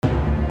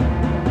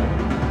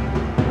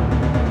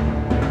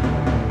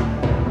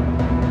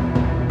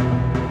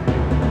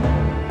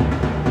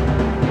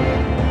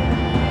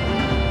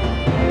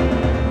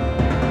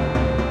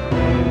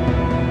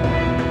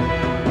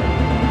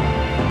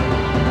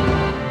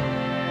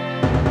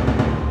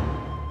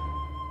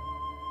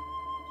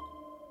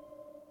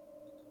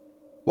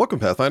Welcome,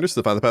 Pathfinders,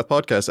 to the Find the Path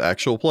podcast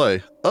actual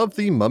play of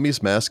the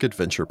Mummy's Mask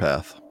Adventure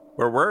Path.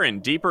 Where we're in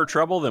deeper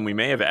trouble than we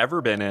may have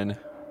ever been in.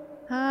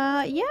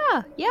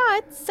 Yeah,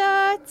 it's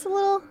a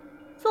little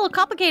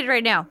complicated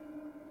right now.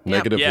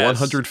 Negative Yes.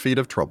 100 feet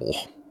of trouble.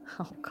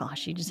 Oh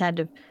gosh, you just had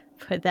to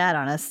put that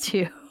on us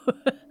too.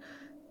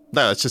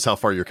 No, that's just how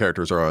far your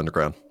characters are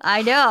underground.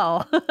 I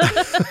know. Buried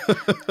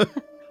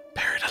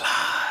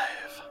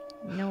alive.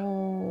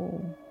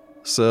 No.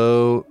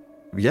 So,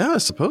 yeah, I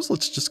suppose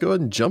let's just go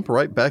ahead and jump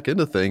right back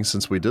into things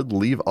since we did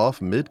leave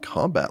off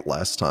mid-combat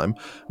last time.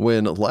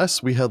 When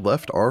last we had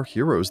left our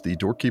heroes, the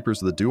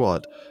Doorkeepers of the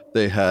Duat,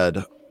 they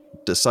had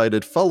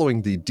decided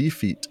following the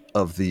defeat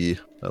of the,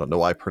 I don't know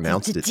why I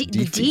pronounced it, The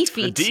defeat.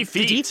 defeat The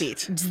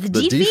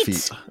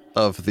defeat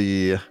of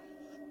the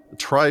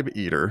Tribe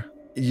Eater,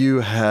 you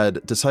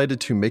had decided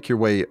to make your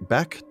way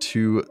back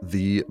to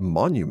the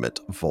Monument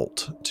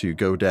Vault to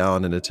go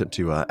down and attempt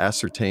to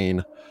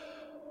ascertain,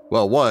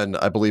 well, one,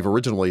 I believe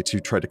originally to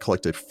try to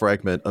collect a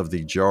fragment of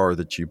the jar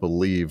that you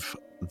believe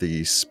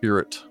the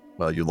spirit,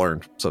 well, you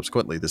learned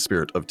subsequently the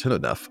spirit of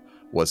Tinanef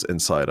was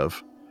inside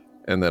of.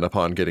 And then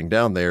upon getting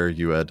down there,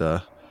 you had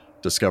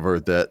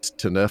discovered that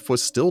Tinanef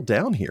was still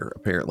down here,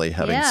 apparently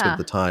having spent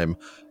the time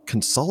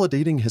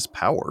consolidating his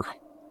power.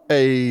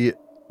 A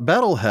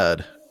battle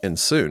had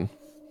ensued,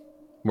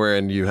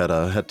 wherein you had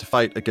to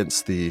fight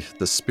against the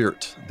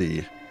spirit,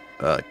 the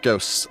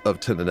ghosts of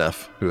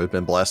Tinanef, who had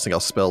been blasting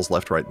off spells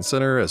left, right, and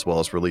center, as well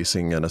as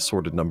releasing an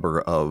assorted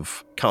number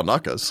of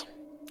Kalnakas.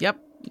 Yep.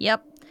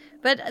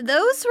 But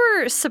those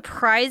were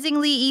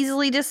surprisingly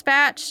easily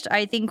dispatched.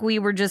 I think we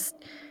were just,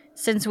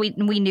 since we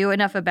knew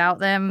enough about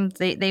them,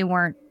 they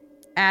weren't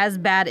as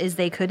bad as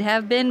they could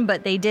have been,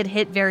 but they did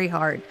hit very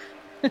hard.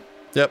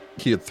 Yep,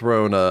 he had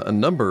thrown a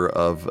number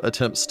of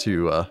attempts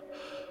to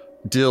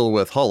deal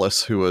with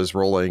Hollis, who was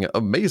rolling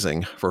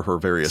amazing for her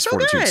various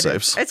fortitude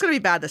saves. It's going to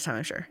be bad this time,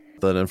 I'm sure.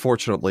 Then,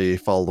 unfortunately,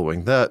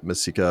 following that,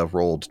 Masika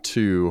rolled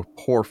 2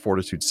 poor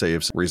fortitude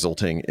saves,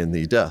 resulting in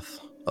the death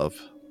of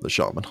the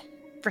shaman.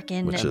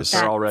 Freaking Which is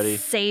that already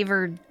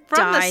saver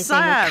From the die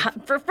side.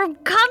 thing from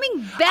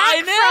coming back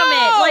I know! from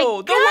it.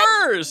 Like, The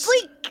worst!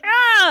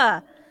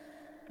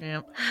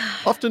 Yeah.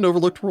 Often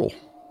overlooked rule.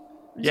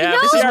 Yeah,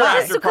 no, this is our it's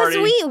after because party.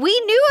 we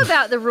knew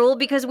about the rule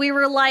because we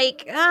were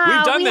like, We've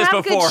done we this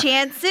have before. good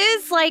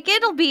chances. Like,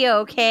 it'll be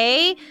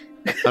okay.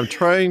 I'm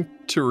trying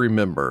to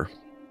remember.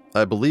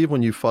 I believe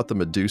when you fought the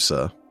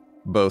Medusa,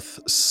 both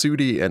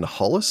Sudi and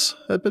Hollis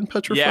had been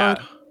petrified.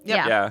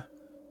 Yeah. Yeah.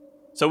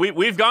 So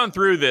we've gone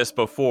through this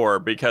before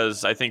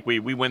because I think we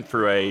went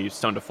through a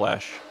Stone to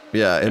Flesh.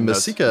 Yeah, and And those-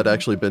 Masika had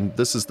actually been,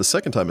 this is the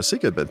second time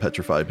Masika had been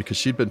petrified because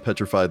she'd been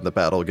petrified in the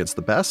battle against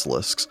the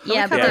basilisks.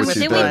 Yeah, but covered then, with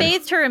then blood. we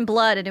bathed her in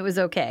blood and it was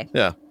okay.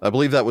 Yeah, I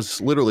believe that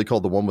was literally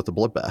called the one with the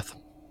bloodbath.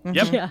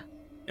 Yep, Yeah.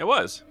 it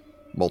was.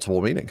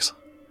 Multiple meanings.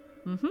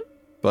 Mm-hmm.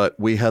 But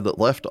we had it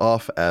left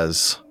off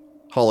as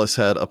Hollis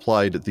had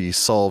applied the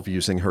solve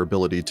using her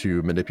ability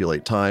to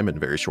manipulate time in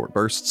very short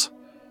bursts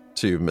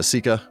to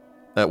Masika,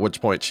 at which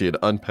point she had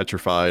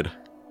unpetrified,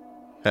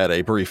 had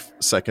a brief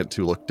second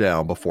to look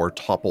down before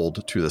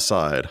toppled to the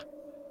side,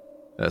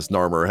 as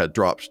Narmer had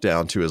dropped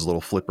down to his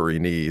little flippery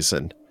knees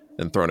and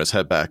thrown his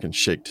head back and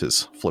shaked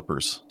his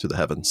flippers to the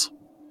heavens.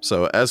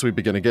 So as we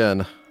begin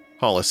again,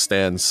 Hollis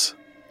stands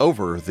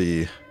over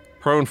the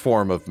prone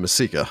form of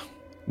Masika,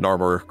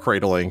 Narmer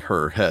cradling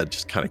her head,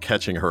 just kind of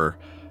catching her,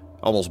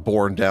 almost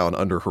borne down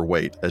under her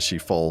weight as she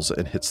falls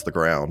and hits the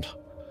ground.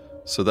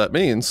 So that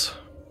means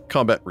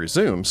combat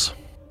resumes,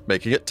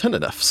 making it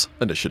Tinanef's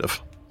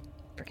initiative,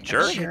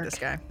 Sure. I hate this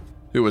guy.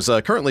 who is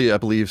currently, I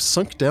believe,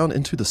 sunk down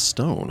into the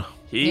stone.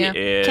 He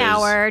is.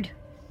 Coward.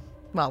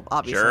 Well,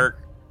 obviously. Jerk.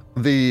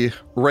 The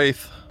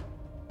wraith,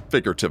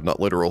 figurative, not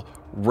literal,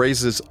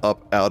 raises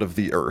up out of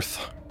the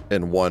earth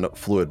in one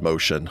fluid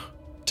motion.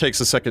 Takes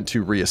a second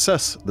to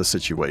reassess the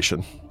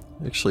situation.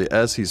 Actually,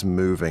 as he's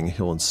moving,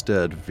 he'll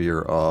instead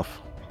veer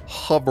off,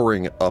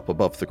 hovering up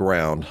above the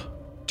ground,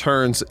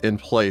 turns in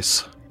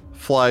place,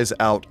 flies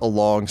out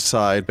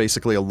alongside,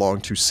 basically along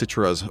to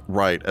Citra's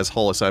right, as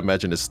Hollis, I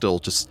imagine, is still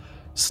just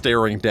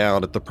staring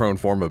down at the prone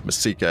form of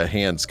Masika,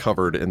 hands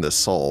covered in this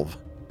salve.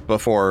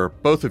 Before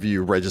both of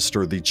you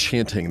register the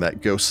chanting,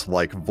 that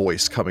ghost-like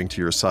voice coming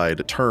to your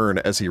side, turn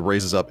as he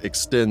raises up,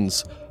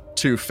 extends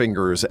 2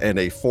 fingers, and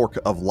a fork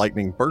of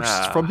lightning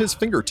bursts from his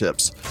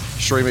fingertips,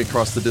 streaming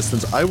across the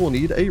distance. I will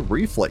need a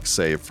reflex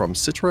save from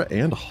Citra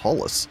and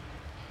Hollis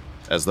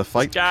as the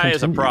fight Guy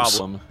is a continues.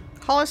 problem.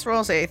 Hollis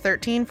rolls a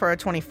 13 for a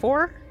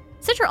 24.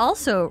 Citra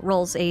also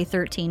rolls a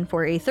 13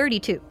 for a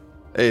 32.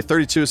 A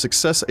 32 is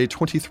success, a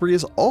 23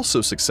 is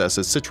also success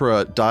as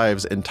Citra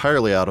dives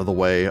entirely out of the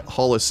way.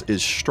 Hollis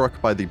is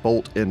struck by the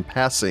bolt in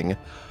passing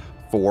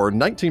for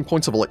 19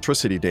 points of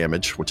electricity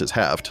damage, which is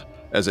halved,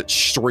 as it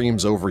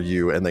streams over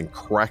you and then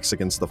cracks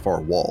against the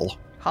far wall.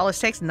 Hollis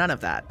takes none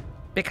of that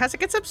because it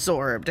gets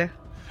absorbed.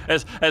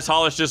 As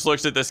Hollis just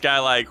looks at this guy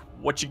like,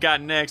 what you got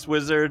next,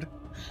 wizard?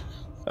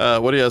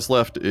 What he has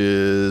left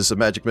is a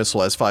magic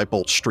missile as 5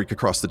 bolts streak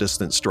across the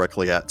distance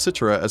directly at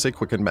Citra as a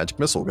quickened magic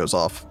missile goes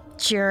off.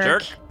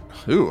 Jerk.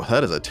 Ooh,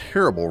 that is a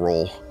terrible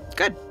roll.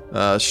 Good.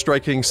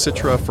 Striking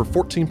Citra for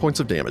 14 points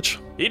of damage.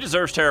 He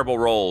deserves terrible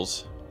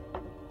rolls.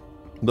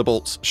 The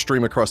bolts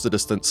stream across the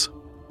distance.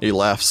 He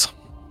laughs.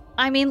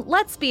 I mean,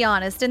 let's be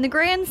honest. In the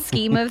grand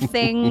scheme of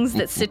things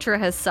that Citra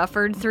has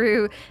suffered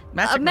through,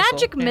 a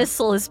magic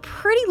missile is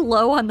pretty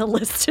low on the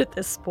list at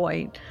this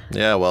point.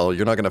 Yeah, well,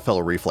 you're not going to fail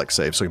a reflex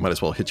save, so he might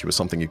as well hit you with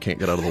something you can't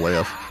get out of the way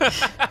of.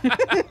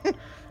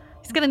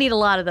 He's going to need a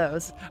lot of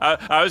those.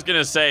 I was going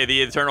to say,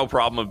 the eternal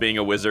problem of being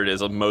a wizard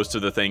is most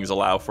of the things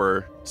allow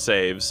for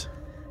saves.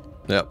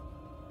 Yep.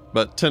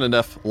 But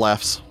Tenenef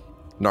laughs.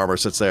 Narmer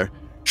sits there.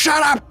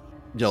 Shut up!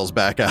 Yells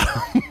back at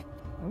him.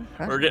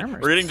 We're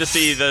getting to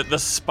see the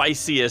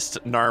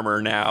spiciest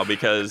Narmer now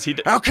because he...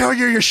 I'll kill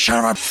you, you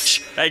son of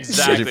a...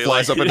 Exactly. He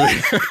flies up into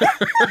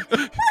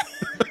the...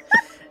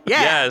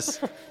 Yeah. Yes.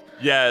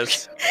 The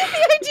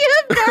idea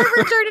of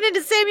Narmer turning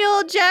into Samuel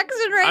L.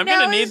 Jackson I'm now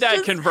going to need that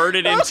just...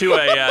 converted into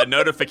a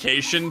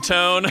notification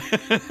tone.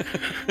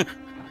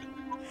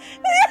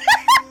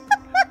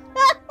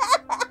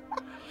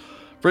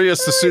 Bring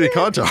us to Sudi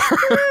Kantar.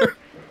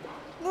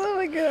 Oh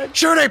my god.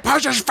 Shooty,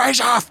 punch his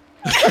face off!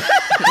 Why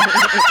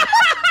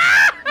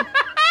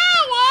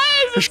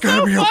is it It's gonna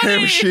so be funny? okay,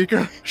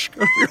 Mashika. It's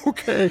gonna be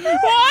okay.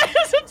 Why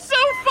is it so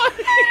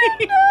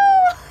funny?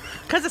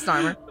 Because it's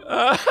Narmer.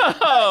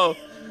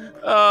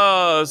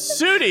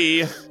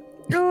 Sudi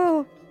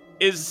Oh.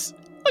 is...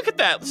 Look at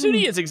that.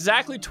 Sudi is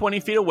exactly 20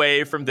 feet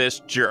away from this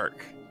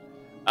jerk.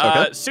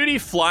 Okay. Sudi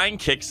flying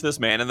kicks this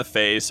man in the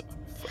face.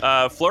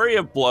 Flurry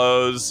of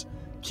blows.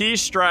 Key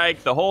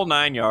strike, the whole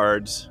 9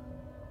 yards.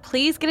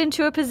 Please get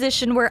into a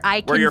position where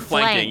I can Where you're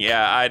flank. flanking.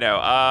 Yeah, I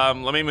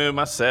know. Let me move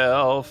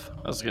myself.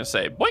 I was going to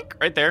say, boink,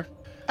 right there.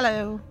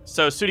 Hello.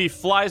 So Sudi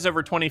flies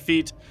over 20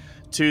 feet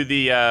to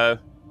the, I'm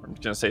going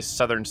to say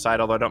southern side,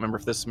 although I don't remember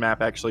if this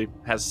map actually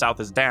has south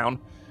as down.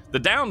 The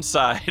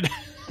downside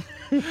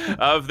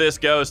of this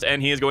ghost,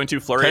 and he is going to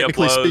flurry of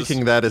Technically blows.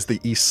 speaking, that is the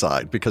east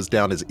side, because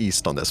down is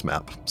east on this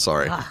map.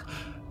 Sorry.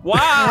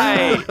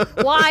 Why?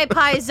 Why,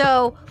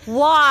 Paizo?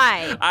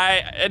 Why?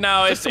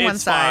 No, Just to one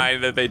it's side.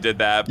 fine that they did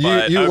that. You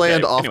But okay,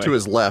 land off anyway. to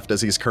his left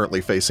as he's currently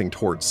facing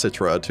towards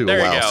Citra to There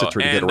allow you go. Citra to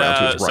get And, around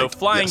to his right. So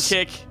flying Yes.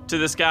 kick to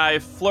this guy,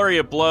 flurry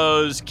of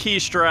blows, key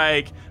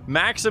strike,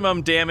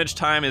 maximum damage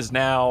time is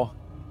now.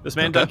 This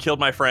man done killed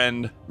my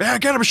friend. Man,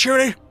 get him,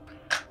 Shooty!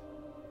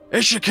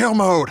 It's your kill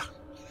mode.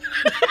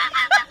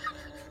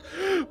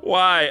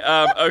 Why?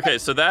 Okay,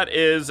 so that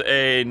is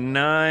a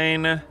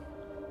 9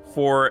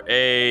 for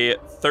a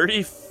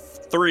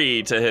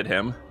 33 to hit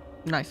him.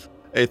 Nice.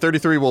 A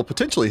 33 will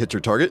potentially hit your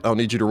target. I'll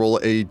need you to roll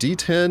a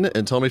d10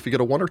 and tell me if you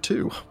get a 1 or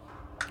 2.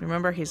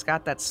 Remember, he's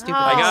got that stupid...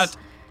 Oh. I got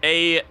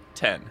a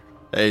 10.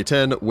 A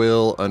 10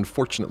 will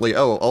unfortunately...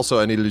 Oh, also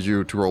I needed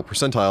you to roll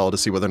percentile to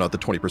see whether or not the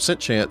 20%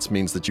 chance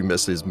means that you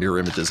miss his mirror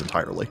images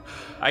entirely.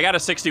 I got a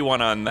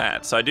 61 on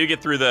that, so I do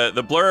get through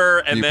the blur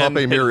and you then...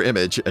 pop a mirror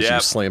image as you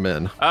Yep. slam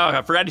in. Oh,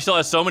 I forgot he still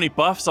has so many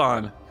buffs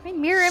on. How many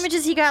mirror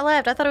images he got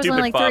left? I thought it was Stupid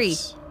only like 3.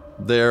 buffs.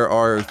 There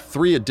are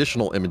 3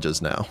 additional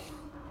images now.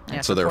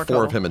 Yeah, So there are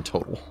 4 of him in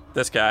total.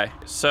 This guy.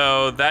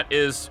 So that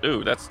is...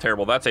 Ooh, that's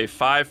terrible. That's a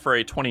 5 for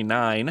a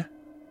 29.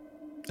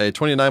 A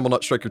 29 will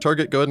not strike your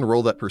target. Go ahead and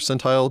roll that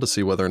percentile to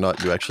see whether or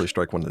not you actually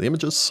strike one of the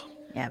images.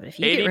 Yeah, but if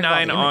you get rid of all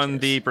 89 the on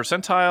images- the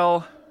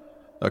percentile.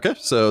 Okay,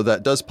 so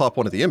that does pop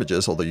one of the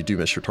images, although you do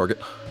miss your target.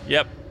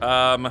 Yep.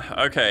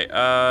 Okay.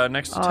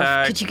 Next Oh,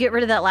 attack. could you get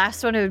rid of that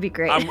last one? It would be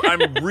great.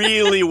 I'm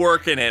really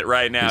working it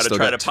right now You to still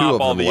try got to 2 pop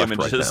of all them the left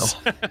right images.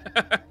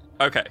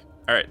 Okay.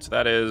 All right. So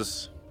that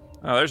is...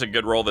 Oh, there's a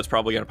good roll that's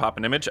probably going to pop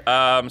an image.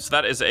 So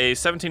that is a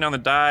 17 on the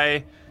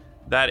die.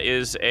 That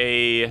is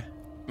a...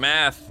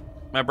 Math.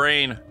 My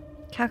brain.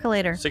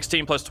 Calculator.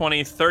 16 plus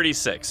 20,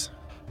 36.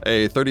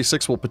 A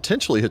 36 will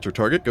potentially hit your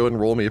target. Go ahead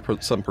and roll me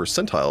some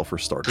percentile for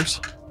starters.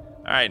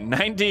 All right.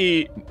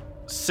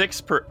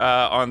 96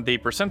 on the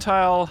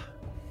percentile.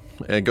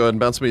 And go ahead and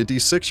bounce me a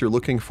d6. You're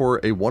looking for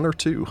a 1 or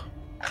 2.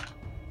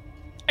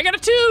 I got a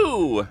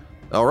 2.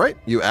 All right,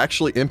 you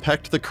actually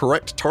impact the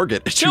correct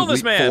target as Kill you this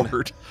leap man.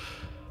 forward.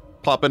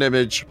 Pop an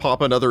image,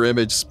 pop another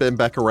image, spin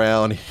back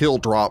around. He'll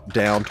drop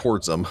down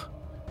towards him.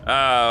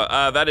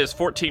 That is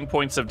 14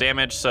 points of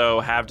damage,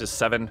 so halved is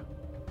 7.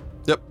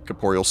 Yep,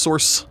 corporeal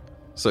source.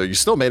 So you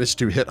still manage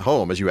to hit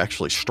home as you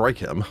actually strike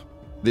him.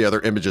 The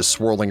other images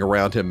swirling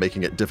around him,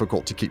 making it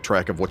difficult to keep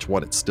track of which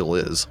one it still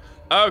is.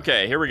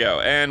 Okay, here we go.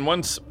 And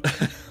once...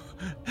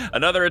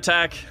 another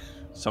attack.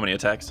 So many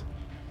attacks.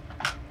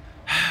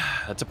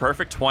 That's a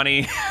perfect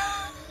 20.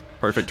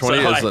 Perfect 20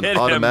 So I is an hit him.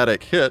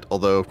 automatic hit,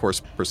 although, of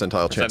course,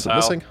 percentile chance of Percentile.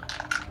 missing.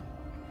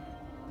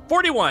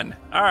 41.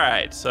 All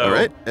right, so... All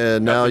right,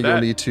 and now after you'll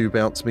that- need to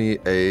bounce me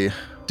a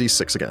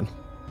d6 again.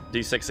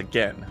 D6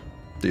 again.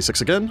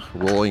 D6 again,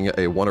 rolling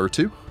a 1 or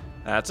 2.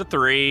 That's a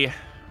 3.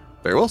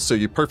 Very well, so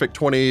you perfect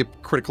 20,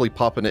 critically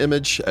pop an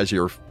image as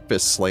your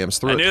fist slams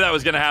through I it. knew that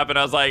was going to happen.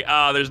 I was like,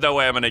 oh, there's no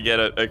way I'm going to get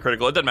a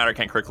critical. It doesn't matter. I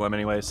can't critical him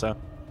anyway, so...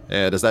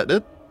 And is that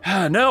it?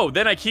 No,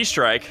 then I key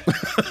strike.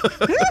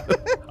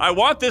 I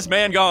want this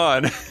man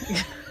gone.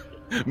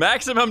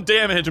 Maximum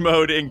damage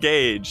mode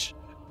engage.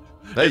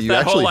 Hey, It's you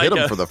that actually whole, hit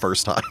like, him for the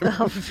first time.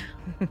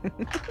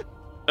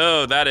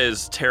 Oh, that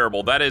is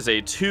terrible. That is a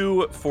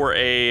 2 for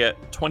a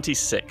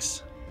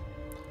 26.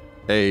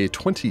 A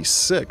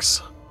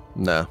 26?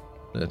 No.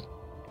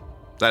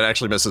 That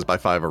actually misses by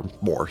 5 or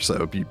more, so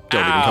you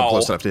don't even come Ow.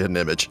 close enough to hit an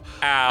image.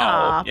 Ow.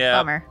 Aw, Yeah.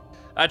 bummer.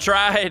 I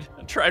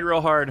tried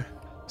real hard.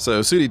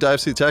 So Sudi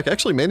dives to the attack,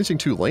 actually managing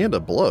to land a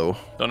blow.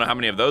 Don't know how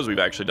many of those we've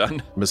actually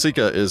done.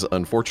 Masika is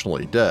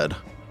unfortunately dead.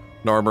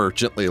 Narmer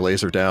gently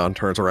lays her down,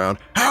 turns around.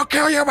 I'll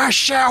kill you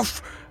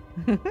myself!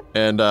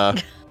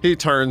 And he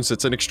turns.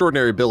 It's an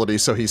extraordinary ability,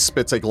 so he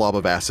spits a glob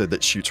of acid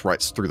that shoots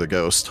right through the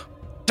ghost.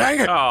 Dang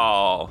it!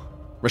 Oh.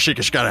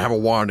 Masika's gotta have a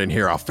wand in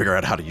here. I'll figure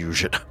out how to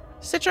use it.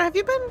 Citra, have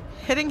you been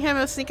hitting him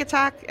with sneak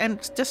attack and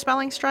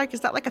dispelling strike?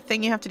 Is that like a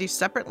thing you have to do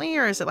separately,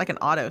 or is it like an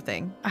auto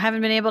thing? I haven't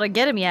been able to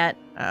get him yet.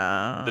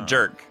 The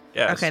jerk.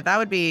 Yes. Okay, that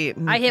would be.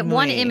 I hit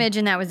one muy- image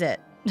and that was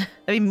it. That'd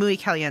be muy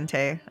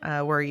caliente.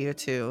 Were you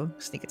to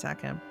sneak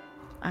attack him?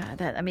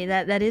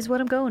 That is what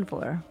I'm going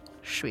for.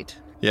 Sweet.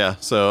 Yeah,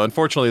 so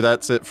unfortunately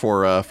that's it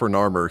for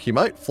Narmer. He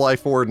might fly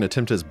forward and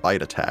attempt his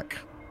bite attack.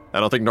 I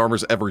don't think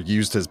Narmer's ever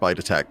used his bite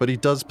attack, but he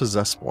does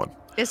possess one.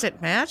 Is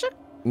it magic?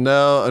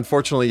 No,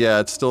 unfortunately, yeah,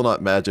 it's still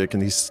not magic,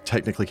 and he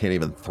technically can't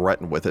even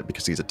threaten with it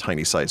because he's a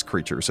tiny-sized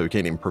creature, so he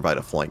can't even provide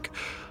a flank.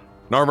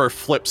 Narmer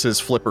flips his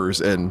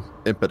flippers in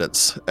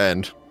impotence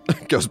and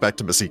goes back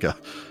to Masika.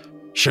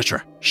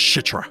 Shitra,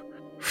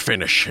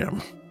 finish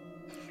him.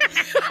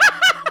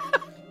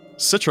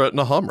 Citra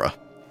Nahamra.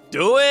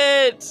 Do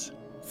it!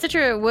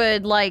 Citra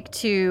would like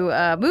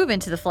to move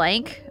into the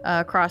flank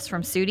across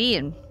from Sudi,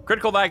 and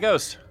Critical that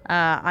ghost.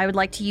 I would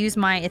like to use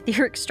my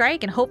etheric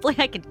strike, and hopefully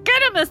I can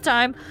get him this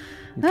time.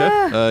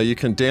 Okay, you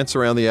can dance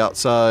around the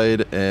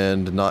outside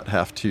and not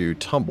have to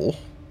tumble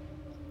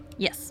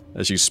Yes.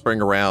 as you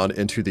spring around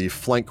into the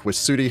flank with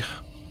Sudi.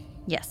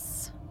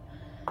 Yes.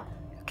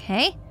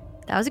 Okay.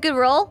 That was a good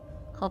roll.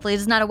 Hopefully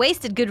it's not a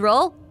wasted good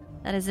roll.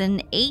 That is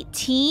an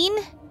 18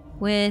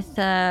 with,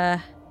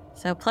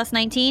 so plus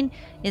 19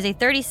 is a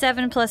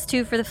 37 plus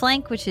 2 for the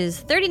flank, which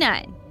is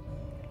 39.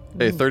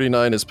 A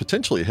 39 is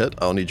potentially a hit.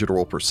 I'll need you to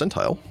roll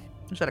percentile.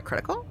 Is that a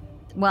critical?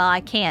 Well,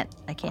 I can't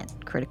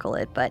critical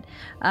it, but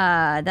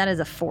that is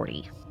a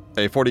 40.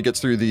 A 40 gets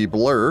through the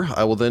blur.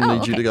 I will then Oh,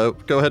 need you to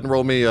go ahead and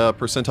roll me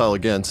percentile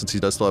again. Since he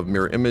does still have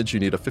mirror image, you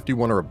need a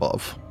 51 or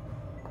above.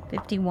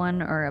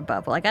 51 or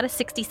above. Well, I got a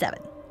 67.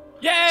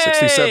 Yay!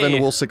 67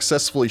 will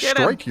successfully Get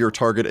him. strike your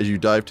target as you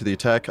dive to the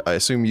attack. I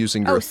assume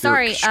using your Oh, etheric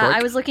sorry. strike.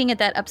 I was looking at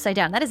that upside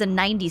down. That is a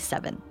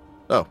 97.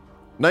 Oh,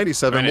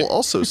 97 Right. will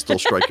also still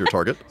strike your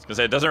target. Because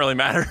it doesn't really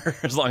matter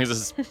as long as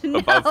it's No,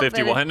 above but it-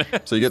 51.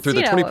 So you get through the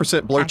You know,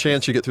 20% blur practice.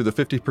 chance, you get through the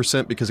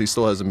 50% because he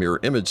still has a mirror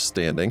image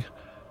standing.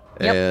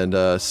 Yep.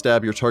 And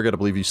stab your target. I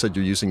believe you said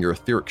you're using your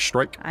etheric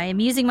strike. I am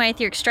using my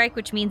etheric strike,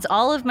 which means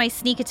all of my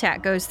sneak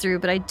attack goes through,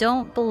 but I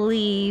don't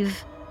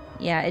believe.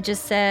 Yeah, it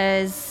just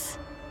says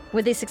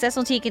with a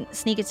successful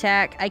sneak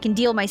attack, I can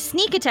deal my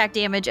sneak attack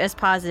damage as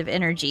positive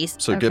energies.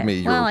 So give Okay. me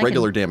your Well, I can-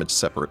 regular damage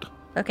separate.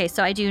 Okay,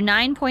 so I do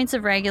 9 points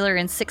of regular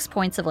and 6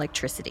 points of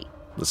electricity.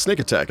 The sneak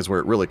attack is where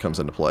it really comes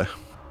into play.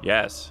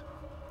 Yes.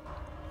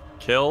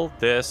 Kill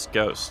this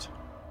ghost.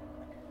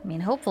 I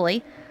mean,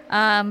 hopefully.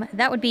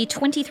 That would be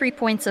 23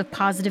 points of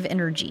positive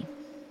energy.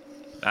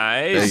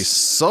 A Nice.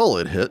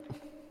 solid hit.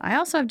 I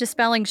also have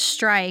Dispelling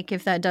Strike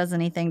if that does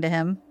anything to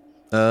him.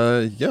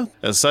 Yeah.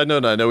 As a side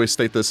note, I know we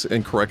state this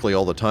incorrectly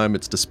all the time.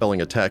 It's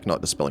dispelling attack,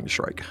 not dispelling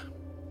strike.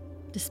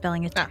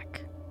 Dispelling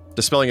Attack.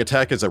 Dispelling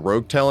attack is a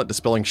rogue talent.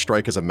 Dispelling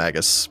strike is a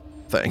magus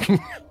thing.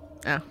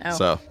 Oh.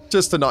 So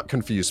just to not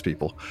confuse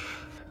people.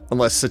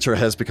 Unless Citra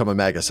has become a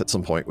magus at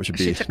some point, which would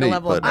be She took a neat,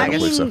 level of but I don't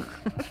believe so. magus.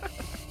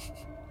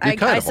 You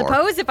kind I of are.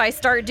 suppose if I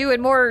start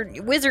doing more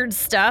wizard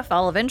stuff,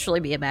 I'll eventually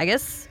be a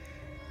magus.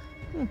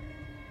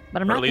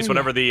 But I'm Or not at least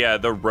gonna whatever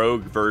the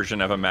rogue version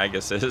of a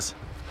magus is.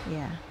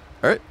 Yeah.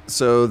 All right,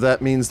 so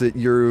that means that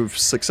you've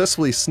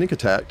successfully sneak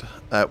attacked,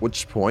 at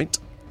which point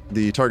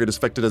the target is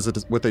affected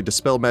with a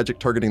dispel magic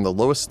targeting the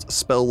lowest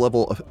spell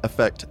level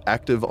effect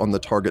active on the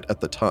target at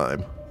the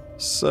time.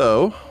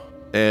 So,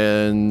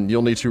 and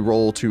you'll need to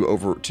roll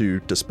to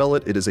dispel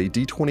it. It is a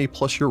d20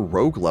 plus your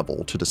rogue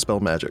level to dispel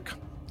magic.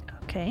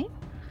 Okay.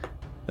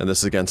 And this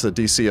is against a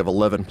DC of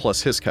 11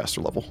 plus his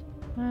caster level.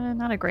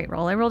 Not a great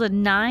roll. I rolled a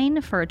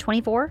 9 for a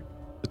 24.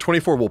 The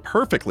 24 will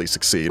perfectly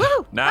succeed.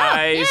 Woo!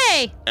 Nice. Oh,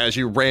 yay! As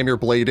you ram your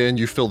blade in,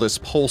 you feel this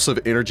pulse of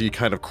energy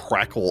kind of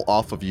crackle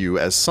off of you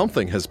as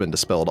something has been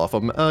dispelled off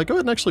him. Go ahead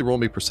and actually roll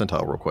me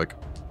percentile real quick.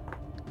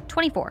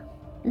 24.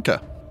 Okay.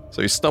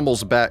 So he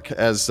stumbles back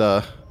as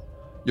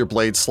your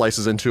blade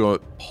slices into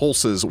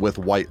pulses with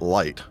white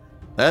light.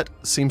 That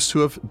seems to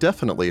have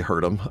definitely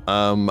hurt him.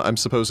 I'm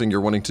supposing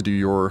you're wanting to do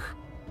your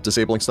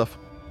disabling stuff?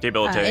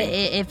 Debilitating.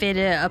 If it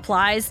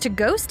applies to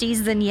ghosties,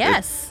 then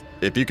yes.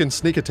 If you can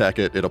sneak attack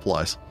it, it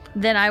applies.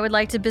 Then I would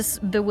like to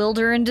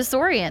bewilder and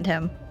disorient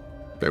him.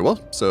 Very well.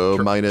 So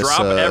minus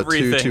drop 2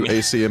 everything. to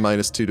AC and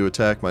minus 2 to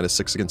attack, minus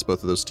 6 against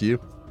both of those to you.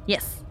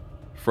 Yes.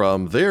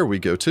 From there, we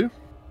go to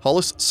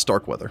Hollis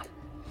Starkweather.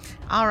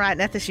 All right,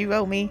 Nethys, you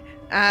owe me.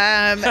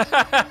 I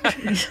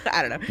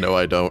don't know. No,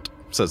 I don't.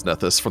 says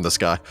Nethys from the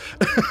sky.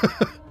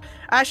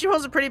 She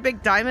pulls a pretty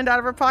big diamond out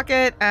of her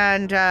pocket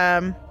and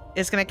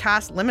is going to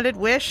cast Limited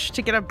Wish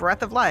to get a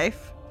Breath of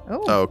Life.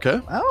 Oh. Okay.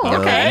 Oh,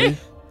 Okay.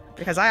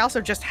 Because I also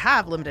just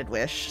have Limited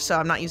Wish, so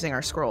I'm not using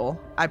our scroll.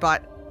 I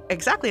bought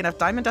exactly enough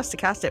diamond dust to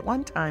cast it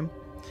one time.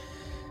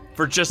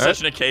 For just All right.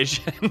 such an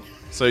occasion.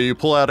 So you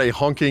pull out a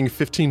honking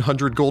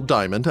 1,500 gold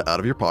diamond out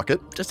of your pocket.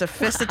 Just a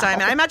fist of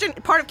diamond. I imagine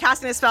part of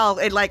casting a spell,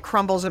 it like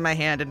crumbles in my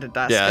hand into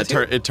dust. Yeah,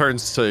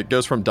 it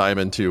goes from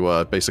diamond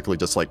to basically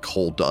just like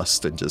coal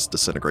dust and just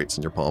disintegrates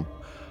in your palm.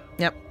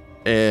 Yep.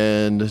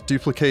 And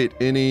duplicate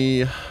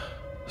any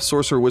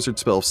sorcerer wizard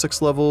spell of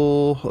 6th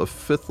level, of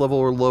 5th level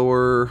or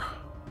lower.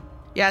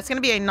 Yeah, it's going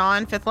to be a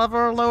non-5th level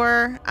or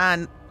lower,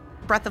 and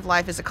Breath of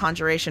Life is a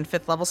Conjuration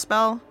 5th level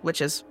spell,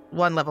 which is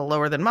 1 level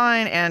lower than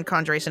mine, and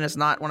Conjuration is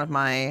not one of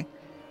my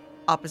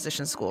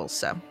opposition schools,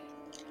 so.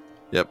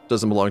 Yep,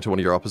 doesn't belong to one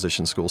of your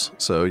opposition schools.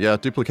 So yeah,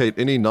 duplicate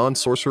any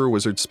non-sorcerer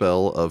wizard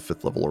spell of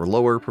 5th level or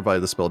lower,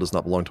 provided the spell does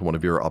not belong to one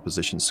of your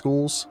opposition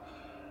schools.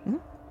 Mm-hmm.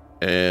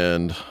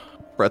 And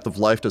Breath of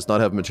Life does not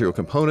have a material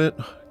component,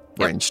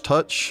 range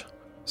touch.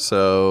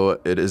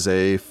 So it is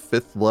a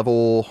 5th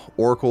level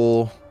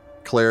oracle,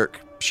 cleric,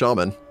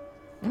 shaman.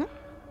 Mm-hmm.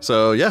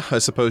 So yeah, I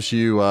suppose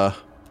you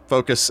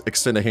focus,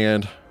 extend a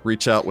hand,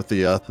 reach out with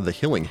the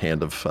healing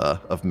hand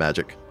of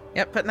magic.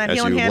 Yep, putting that As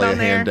healing you hand lay on a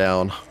there. hand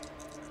down.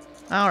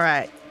 All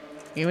right.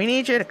 We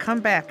need you to come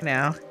back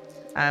now.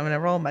 I'm going to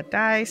roll my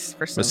dice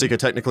for some... Masika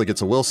technically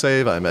gets a will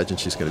save. I imagine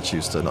she's going to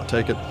choose to not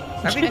take it.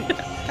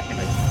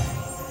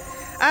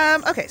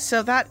 Okay,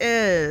 so that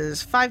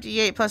is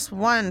 5d8 plus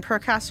 1 per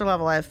caster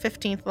level. I have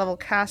 15th level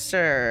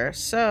caster.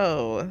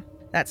 So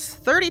that's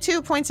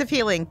 32 points of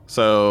healing.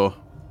 So,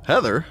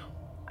 Heather.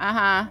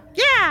 Uh-huh.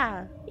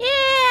 Yeah!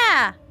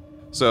 Yeah.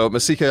 So,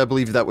 Masika, I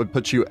believe that would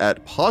put you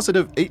at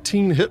positive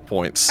 18 hit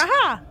points.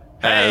 Aha!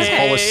 As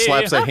Hey. Hollis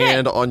slaps a Okay.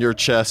 hand on your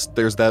chest,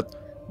 there's that,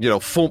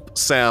 thump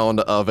sound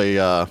of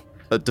a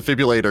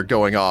defibrillator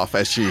going off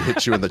as she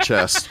hits you in the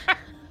chest.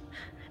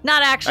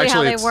 Not actually,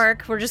 Actually, how it's they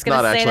work. We're just going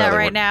not to say actually how that they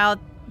right work. now.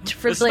 It's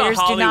the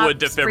Defibrillators do not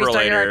Hollywood restart your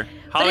defibrillator. heart. But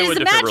it Hollywood is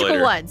the magical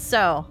defibrillator. one,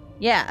 so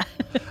yeah.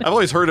 I've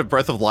always heard of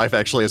Breath of Life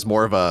actually as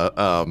more of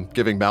a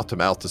giving mouth to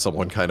mouth to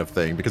someone kind of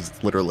thing, because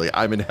it's literally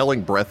I'm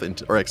inhaling breath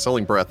or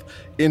exhaling breath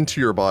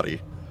into your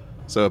body.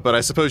 So, but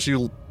I suppose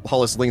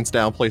Hollis leans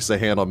down, places a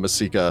hand on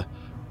Masika.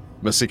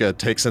 Masika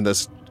takes in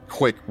this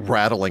quick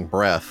rattling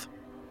breath.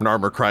 And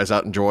Armor cries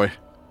out in joy.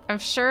 I'm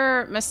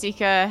sure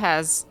Masika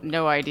has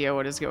no idea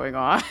what is going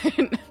on.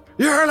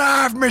 You're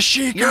alive,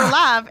 Masika! You're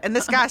alive, and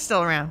this guy's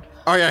still around.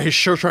 Oh yeah, he's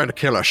sure trying to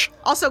kill us.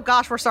 Also,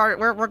 gosh, we're sorry.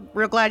 We're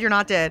real glad you're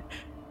not dead.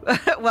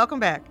 Welcome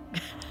back.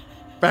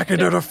 Back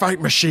into the fight,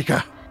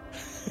 Masika.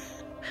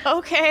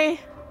 Okay.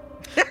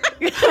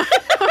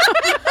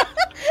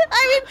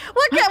 I mean,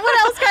 what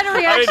else kind of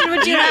reaction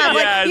would you have?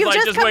 yeah, it's you've like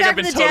just just come wake back up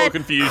in from the total dead.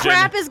 confusion.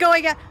 Crap is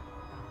going on.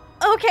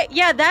 Okay,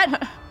 yeah,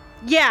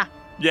 yeah.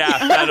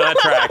 Yeah, that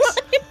tracks.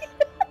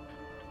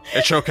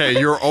 It's okay,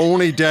 you're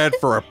only dead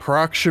for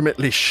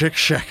approximately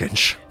 6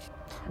 seconds.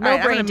 No All right,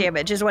 I'm brain gonna-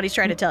 damage is what he's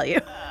trying to tell you.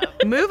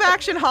 Move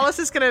action. Hollis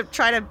is going to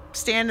try to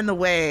stand in the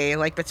way,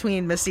 like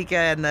between Masika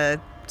and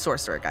the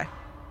sorcerer guy.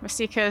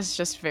 Masika is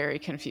just very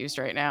confused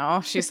right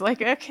now. She's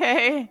like,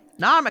 okay.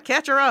 Nah, I'm going to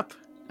catch her up.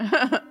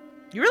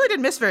 You really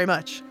didn't miss very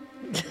much.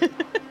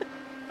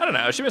 I don't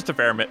know. She missed a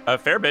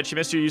fair bit. She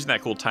missed you using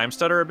that cool time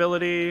stutter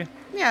ability.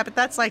 Yeah, but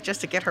that's like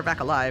just to get her back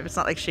alive. It's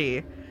not like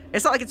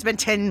it's been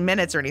 10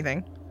 minutes or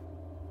anything.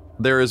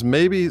 There is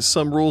maybe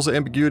some rules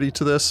ambiguity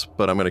to this,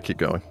 but I'm going to keep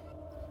going.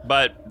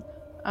 But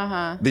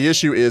Uh-huh. The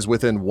issue is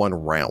within 1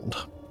 round.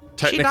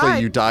 Technically,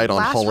 you died on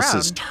last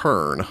Hollis's round.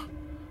 turn.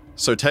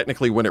 So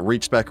technically, when it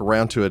reached back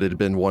around to it, it had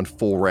been 1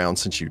 full round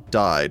since you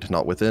died,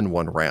 not within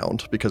 1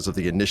 round, because of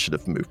the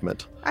initiative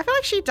movement. I feel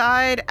like she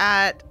died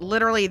at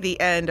literally the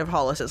end of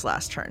Hollis's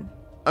last turn.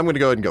 I'm going to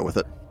go ahead and go with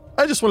it.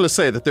 I just wanted to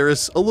say that there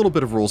is a little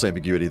bit of rules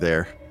ambiguity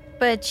there.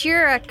 But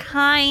you're a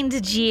kind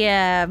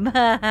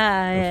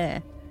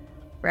GM.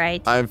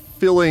 Right? I'm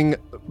feeling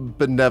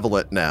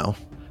benevolent now.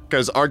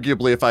 Because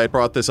arguably, if I had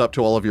brought this up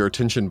to all of your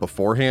attention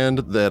beforehand,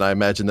 then I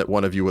imagine that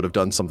one of you would have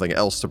done something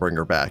else to bring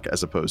her back,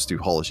 as opposed to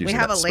Hollis using We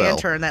have that a spell.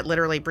 lantern that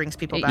literally brings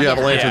people back. You have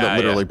a lantern Yeah, that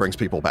literally yeah. brings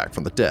people back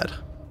from the dead.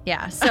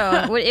 Yeah,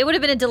 so it would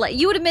have been a delay.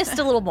 You would have missed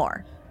a little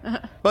more.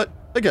 But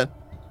again,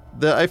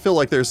 I feel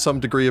like there's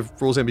some degree of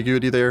rules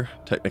ambiguity there.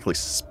 Technically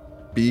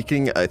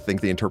speaking, I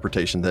think the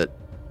interpretation that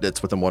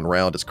it's within 1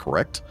 round is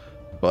correct.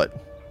 But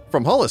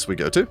from Hollis we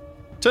go to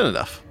 10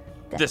 enough.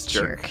 This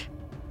jerk.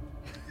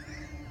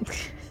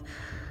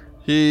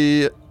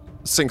 He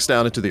sinks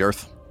down into the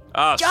earth.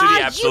 Oh, God, Sudi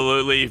you-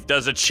 absolutely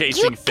does a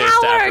chasing you fist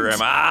after coward! him.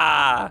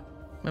 Ah!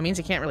 That means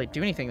he can't really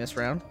do anything this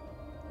round.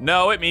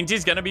 No, it means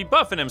he's going to be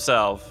buffing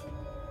himself.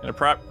 Gonna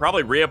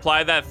probably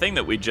reapply that thing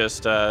that we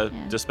just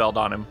dispelled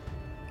on him.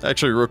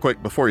 Actually, real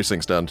quick, before he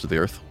sinks down into the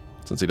earth,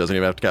 since he doesn't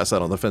even have to cast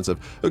that on the offensive,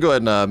 we'll go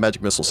ahead and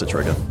magic missile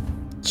Citriga.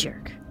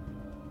 Jerk.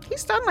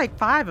 He's done like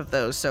 5 of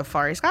those so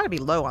far. He's got to be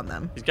low on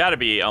them. He's got to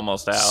be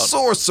almost out.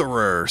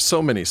 Sorcerer!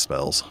 So many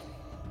spells.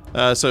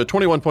 So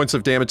 21 points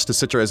of damage to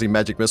Citra as he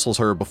magic missiles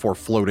her before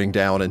floating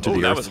down into Oh,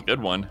 the that earth. was a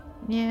good one.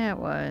 Yeah, it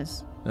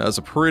was. That was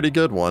a pretty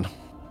good one.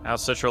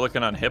 How's Citra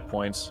looking on hit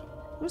points?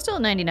 I'm still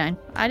at 99.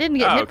 I didn't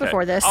get Oh, hit okay.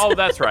 before this. Oh,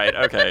 that's right.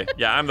 Okay.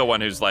 Yeah, I'm the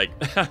one who's like,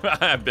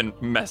 I've been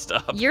messed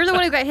up. You're the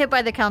one who got hit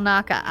by the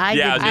Kalnaka. I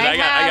Yeah, didn't. dude, I I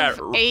have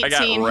got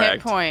 18 hit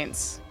wrecked.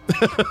 points.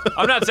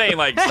 I'm not saying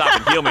like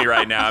stop and heal me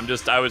right now.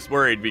 I was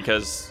worried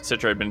because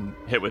Citra had been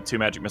hit with 2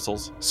 magic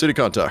missiles. Sudi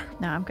Kantar.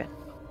 No, I'm good.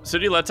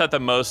 Sudi lets out the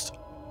most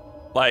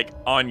like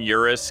on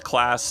Eurus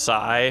class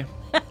sigh.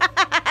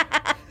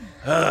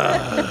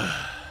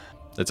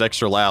 It's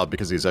extra loud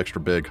because he's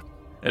extra big.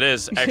 It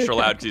is extra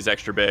loud because he's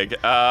extra big.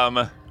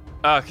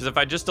 Because if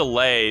I just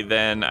delay,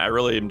 then I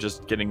really am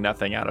just getting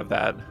nothing out of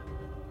that.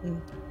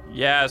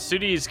 Yeah,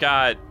 Sudi's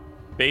got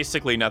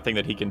basically nothing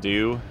that he can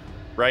do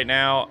right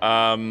now.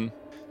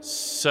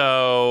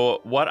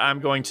 So what I'm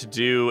going to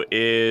do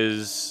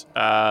is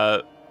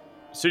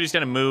Sudi's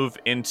going to move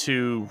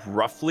into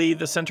roughly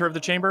the center of the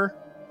chamber.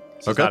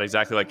 So It's Okay. not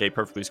exactly like a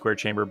perfectly square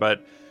chamber,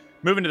 but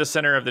move into the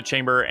center of the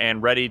chamber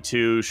and ready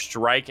to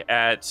strike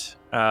at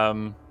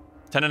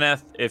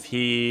Teneneth if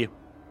he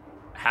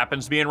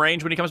happens to be in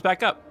range when he comes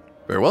back up.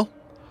 Very well.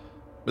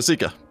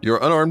 Masika, you're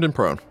unarmed and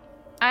prone.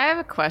 I have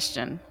a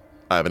question.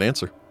 I have an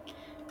answer.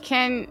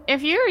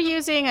 If you're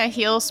using a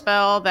heal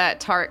spell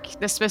that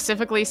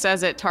specifically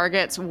says it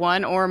targets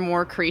one or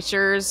more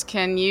creatures,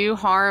 can you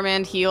harm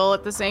and heal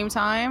at the same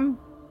time?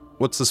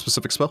 What's the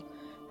specific spell?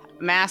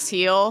 Mass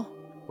heal?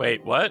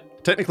 Wait,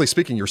 what? Technically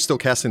speaking, you're still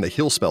casting the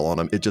heal spell on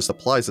him. It just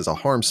applies as a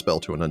harm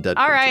spell to an undead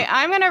All creature. right,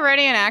 I'm going to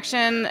ready an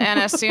action, and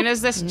as soon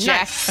as this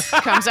jack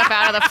comes up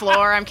out of the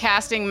floor, I'm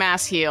casting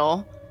mass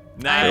heal.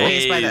 I'm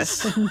amazed by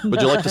Nice. this.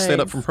 Would you like to stand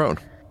up from prone?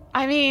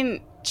 I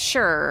mean,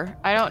 sure.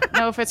 I don't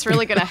know if it's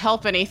really going to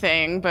help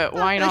anything, but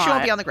why Then not? she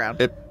won't be on the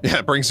ground.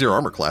 It brings your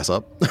armor class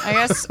up. I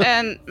guess,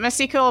 and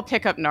Masika will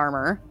pick up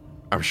Narmer.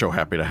 I'm so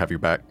happy to have you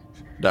back.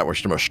 That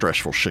was the most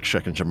stressful 6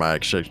 seconds of my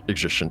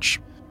existence.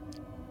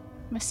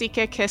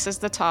 Masika kisses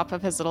the top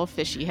of his little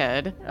fishy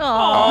head.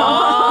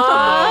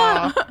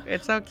 Aww.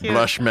 It's so cute.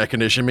 Blush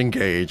mechanism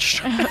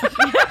engaged.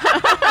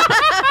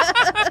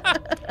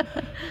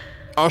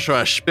 Also,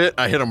 I spit.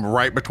 I hit him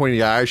right between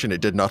the eyes, and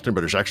it did nothing,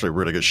 but it was actually a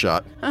really good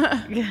shot.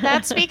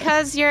 That's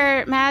because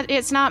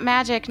it's not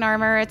magic,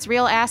 Narmer. It's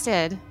real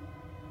acid.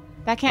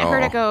 That can't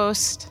hurt Oh. a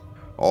ghost.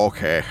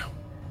 Okay.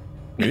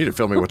 You need to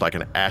fill me with like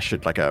an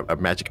acid, like a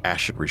magic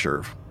acid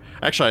reserve.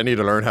 Actually, I need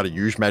to learn how to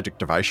use magic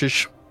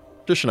devices.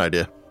 Just an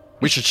idea.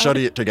 We should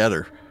study it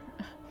together.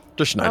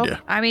 Just an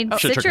idea. I mean,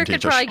 Citra Citra can could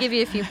teach us. probably give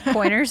you a few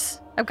pointers.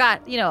 I've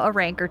got, a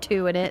rank or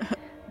 2 in it.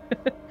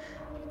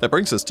 That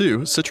brings us to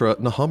Citra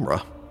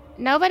Nahamra.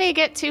 Nobody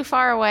get too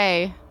far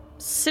away.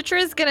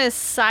 Citra's gonna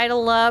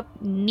sidle up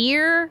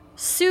near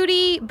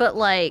Sudi, but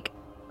like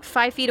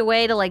 5 feet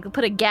away to like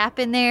put a gap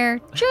in there,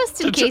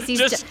 just in case he's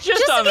just in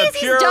on the case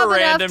he's pure dumb enough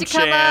random to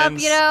come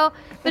chance. up,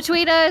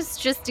 between us,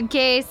 just in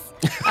case.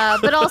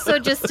 But also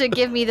just to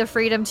give me the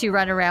freedom to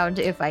run around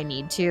if I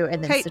need to,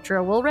 and then Hey.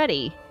 Citra will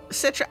ready.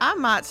 Citra, I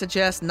might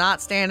suggest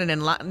not standing in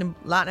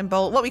lightning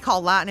bolt, what we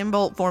call lightning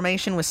bolt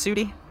formation with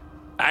Sudi.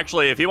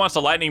 Actually, if he wants to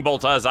lightning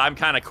bolt us, I'm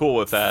kind of cool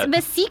with that.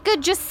 Masika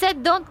just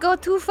said don't go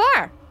too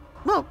far.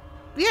 Well,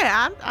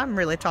 yeah, I'm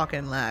really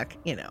talking like,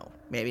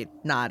 maybe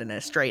not in a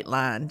straight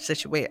line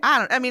situation.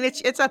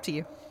 It's up to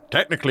you.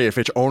 Technically, if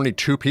it's only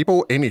 2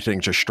 people,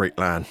 anything's a straight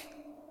line.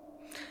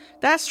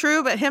 That's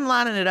true, but him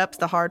lining it up's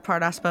the hard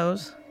part, I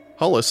suppose.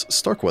 Hollis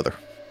Starkweather.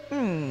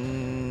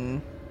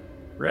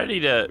 Ready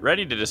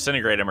to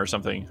disintegrate him or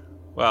something.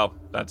 Well,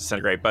 not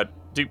disintegrate, but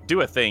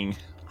do a thing.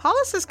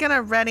 Hollis is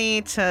gonna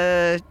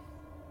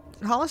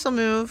Hollis will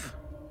move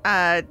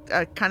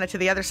kind of to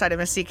the other side of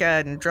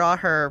Masika and draw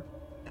her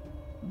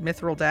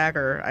mithril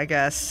dagger, I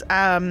guess.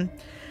 And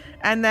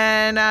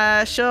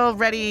then she'll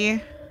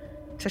ready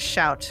to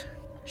shout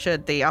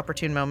should the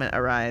opportune moment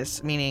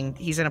arise, meaning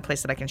he's in a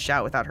place that I can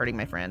shout without hurting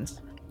my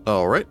friends.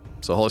 All right.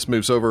 So Hollis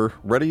moves over,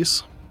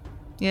 readies.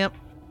 Yep.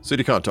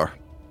 Sudi Kantar.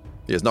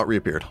 He has not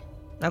reappeared.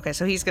 Okay,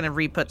 so he's gonna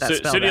re-put that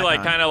spell Sudi back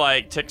on. kind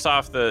of ticks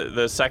off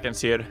the seconds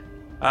here.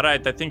 All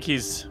right, I think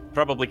he's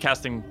probably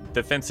casting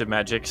defensive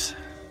magics.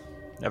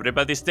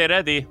 Everybody stay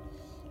ready.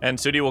 And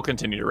Sudi will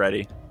continue to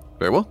ready.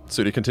 Very well.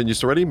 Sudi continues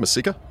to ready.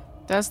 Masika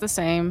Does the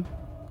same.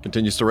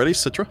 continues to ready.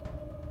 Citra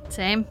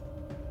Same.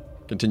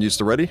 continues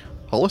to ready.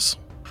 Hollis.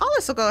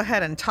 Hollis will go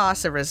ahead and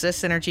toss a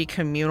resist energy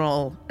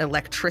communal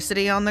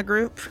electricity on the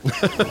group.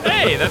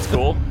 Hey, that's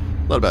cool.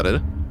 Not about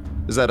it.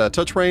 Is that a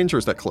touch range or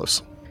is that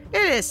close?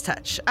 It is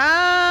touch.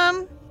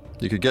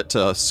 You could get to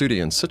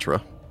Sudi and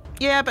Citra.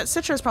 Yeah, but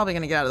Citra's probably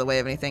gonna get out of the way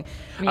of anything.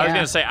 I was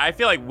gonna say, I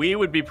feel like we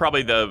would be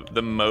probably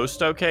the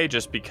most okay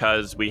just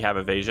because we have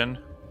evasion.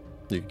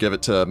 You could give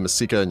it to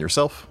Masika and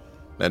yourself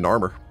and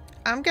armor.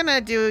 I'm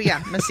gonna do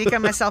Masika,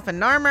 myself,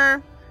 and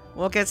Narmer.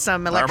 We'll get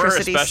some Armor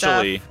electricity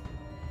especially. stuff.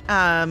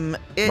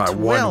 It My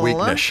one will.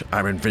 weakness.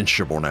 I'm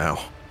invincible now.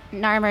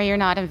 Narmer, you're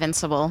not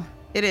invincible.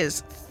 It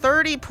is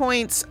 30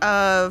 points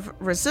of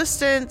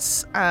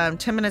resistance, 10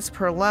 minutes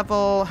per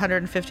level.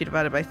 150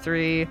 divided by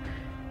 3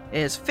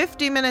 is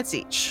 50 minutes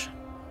each.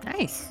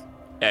 Nice.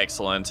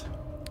 Excellent.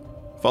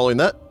 Following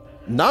that,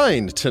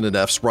 9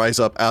 Tenenefs rise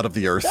up out of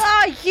the earth.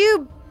 Ah,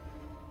 you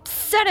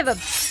son of a...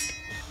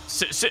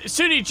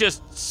 Sudi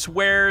just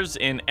swears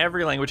in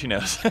every language he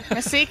knows.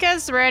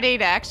 Masika's ready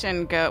to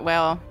action. Go.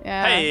 Well,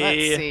 yeah. Hey.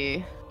 Let's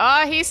see.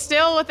 He's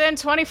still within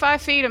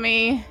 25 feet of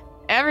me.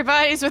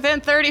 Everybody's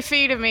within 30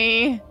 feet of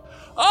me.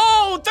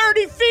 Oh,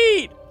 30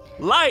 feet!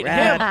 Light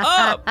him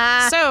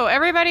up! So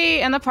everybody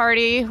in the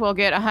party will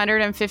get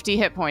 150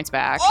 hit points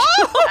back.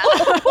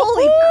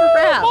 Holy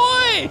crap.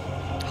 Boy!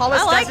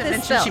 Hollis I like doesn't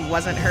this mention spell. she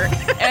wasn't hurt.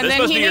 And This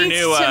then must he be your needs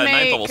new to 9th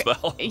make. level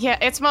spell. Yeah,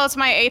 it's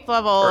my 8th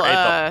level. Or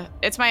 8th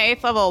It's my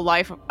 8th level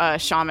life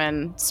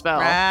shaman spell.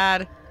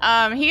 Rad.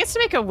 He gets to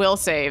make a will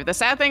save. The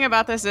sad thing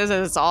about this is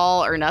it's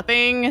all or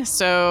nothing.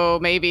 So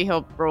maybe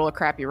he'll roll a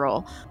crappy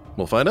roll.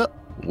 We'll find out.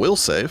 Will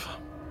save.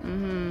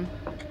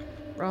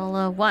 Roll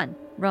a 1.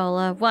 Roll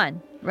a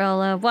 1.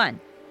 Roll a 1.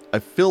 I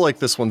feel like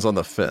this one's on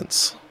the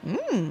fence.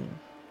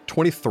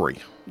 23.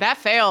 That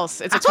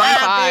fails. It's a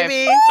 25.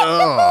 Baby.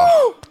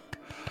 Oh.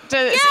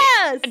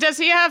 Yes! Does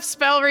he have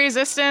spell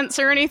resistance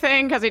or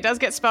anything? Because he does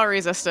get spell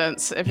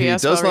resistance if he, He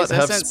has does spell not have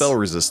resistance. spell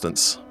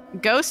resistance.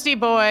 Ghosty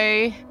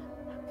boy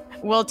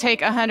will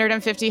take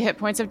 150 hit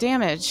points of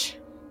damage.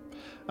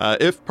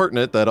 If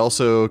pertinent, that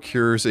also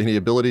cures any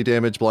ability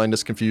damage,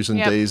 blindness, confusion,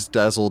 Yep. dazed,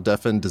 dazzled,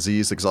 deafened,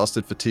 diseased,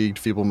 exhausted, fatigued,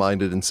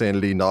 feeble-minded,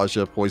 insanity,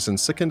 nausea, poison,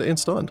 sickened, and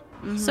stunned.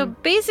 So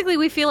basically,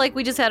 we feel like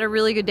we just had a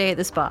really good day at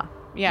the spa.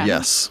 Yeah.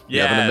 Yes.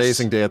 You have an Yes.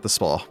 amazing day at the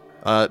spa.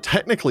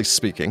 Technically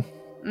speaking,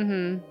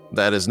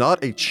 that is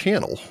not a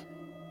channel,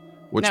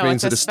 which No, means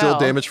it's a it is still spell.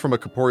 damage from a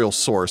corporeal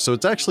source. So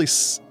it's actually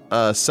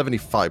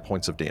 75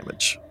 points of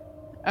damage.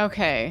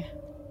 Okay.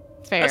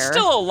 Fair. That's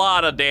still a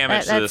lot of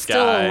damage to That's this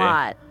still guy. a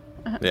lot.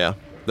 Yeah.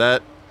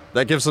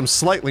 That gives him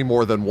slightly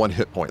more than 1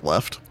 hit point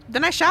left.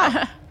 Then I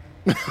shout.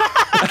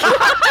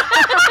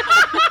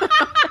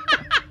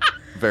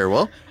 Very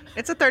well.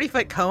 It's a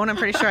 30-foot cone. I'm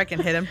pretty sure I can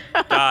hit him.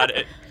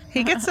 God,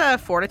 He gets a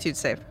fortitude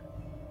save,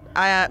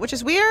 which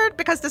is weird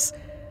because this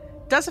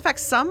does affect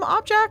some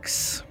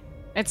objects.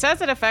 It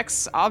says it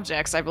affects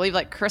objects. I believe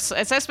like crystal.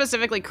 It says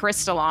specifically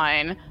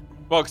crystalline.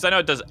 well, because I know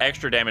it does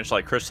extra damage to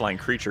like crystalline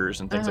creatures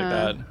and things like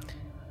that.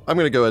 I'm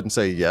going to go ahead and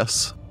say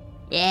yes.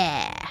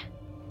 Yeah.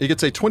 He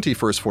gets a 20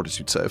 for his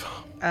fortitude save.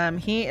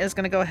 He is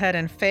going to go ahead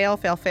and fail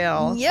Yeah.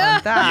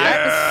 on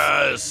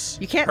that. Yes!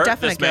 You can't Hurt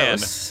deafen a this man.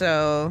 ghost,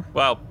 so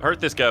Well, hurt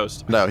this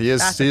ghost. No, he is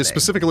That's the thing.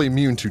 specifically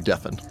immune to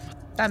deafen.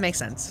 that makes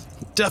sense.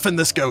 Deafen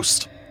this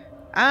ghost.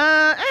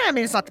 I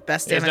mean, it's not the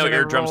best He has damage. no I've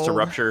ever eardrums to rolled.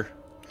 rupture.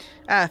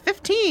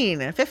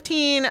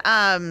 15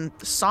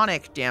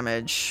 sonic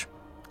damage.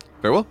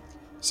 Very well.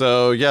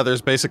 So yeah,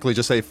 there's basically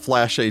just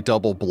a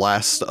double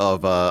blast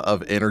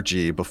of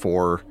energy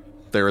before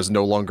there is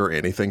no longer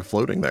anything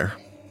floating there.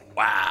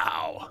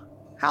 Wow.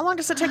 How long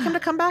does it take him to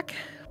come back?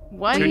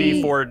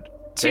 2d4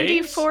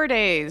 days? 2d4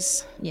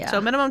 days. Yeah.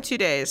 So minimum 2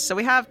 days. So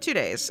we have 2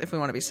 days if we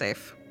want to be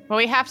safe. Well,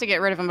 we have to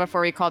get rid of him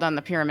before we call down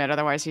the pyramid.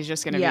 Otherwise, he's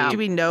just going to Yeah. be. Do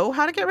we know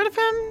how to get rid of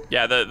him?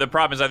 Yeah, the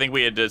problem is I think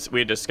we had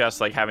discussed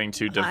like having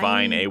to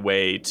divine a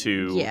way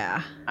to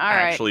yeah. All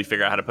right. actually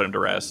figure out how to put him to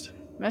rest.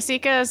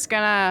 Masika is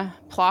going to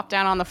plop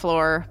down on the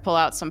floor, pull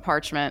out some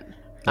parchment.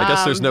 I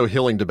guess there's no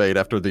healing debate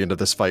after the end of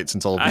this fight,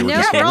 since all of you were I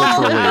just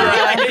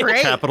know. literally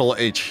Great. capital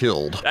H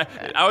healed.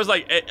 I was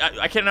like,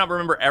 I cannot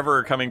remember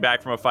ever coming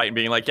back from a fight and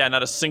being like, yeah,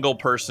 not a single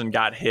person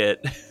got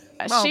hit.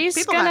 Well, She's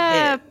people going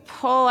got to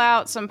pull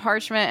out some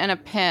parchment and a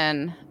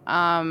pen.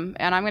 And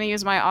I'm going to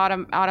use my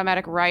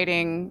automatic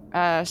writing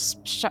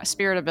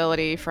spirit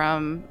ability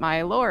from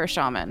my lower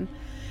shaman,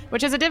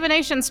 which is a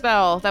divination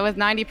spell that with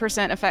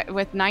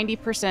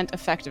 90%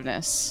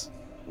 effectiveness.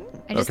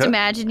 I just Okay.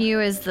 imagine you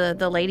as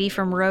the lady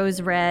from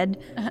Rose Red,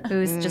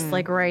 who's just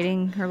like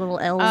writing her little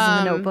L's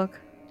in the notebook.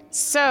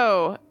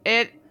 So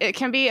it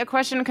can be a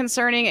question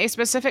concerning a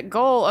specific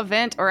goal,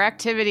 event, or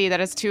activity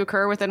that is to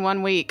occur within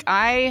 1 week.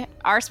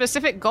 Our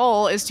specific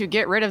goal is to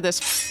get rid of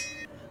this.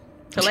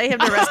 To lay him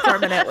to rest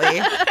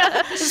permanently.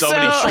 So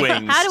many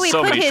swings. How do we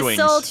so put many his swings.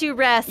 soul to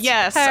rest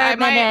Yes,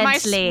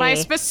 permanently? my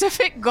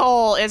specific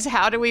goal is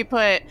how do we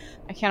put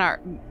 10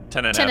 and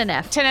Chin F. and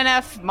F.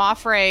 Tenenef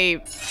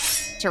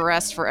Mafre to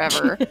rest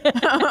forever.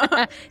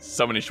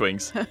 So many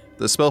swings.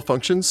 The spell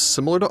functions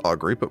similar to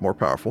augury, but more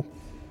powerful.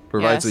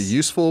 Provides a Yes.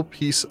 useful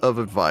piece of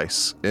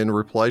advice in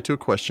reply to a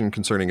question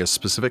concerning a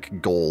specific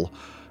goal,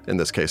 in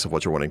this case of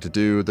what you're wanting to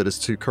do, that is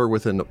to occur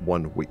within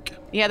 1 week.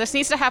 Yeah, this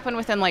needs to happen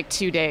within like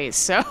 2 days.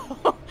 So,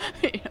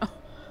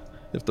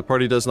 If the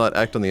party does not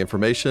act on the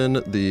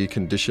information, the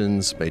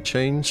conditions may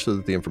change so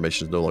that the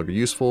information is no longer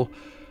useful.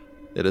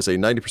 It is a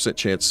 90%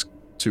 chance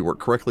to work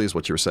correctly, is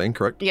what you were saying,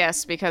 correct?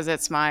 yes, because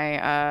it's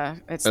my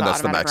it's And the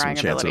that's the automatic maximum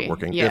writing chance of ability. it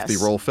working. Yes. If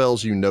the roll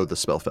fails, you know the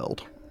spell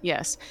failed.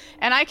 Yes,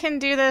 and I can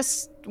do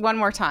this one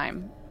more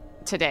time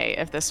today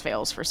if this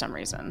fails for some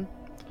reason.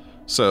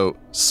 So,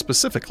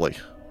 specifically,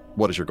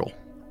 what is your goal?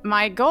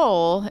 My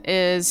goal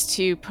is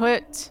to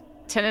put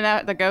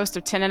the ghost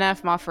of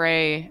Tenenef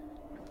Mafre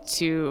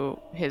to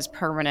his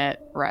permanent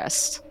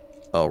rest.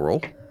 I'll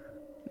roll.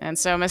 And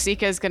so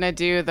Masika's gonna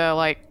do the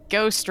like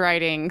ghost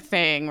writing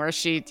thing where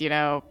she,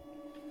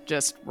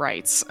 just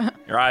writes.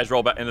 Your eyes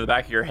roll back into the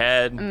back of your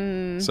head.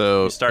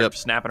 So You start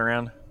snapping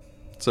around.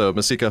 So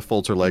Masika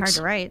folds her Hard legs,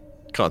 to write.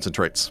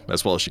 concentrates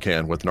as well as she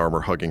can with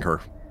Narmer hugging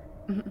her,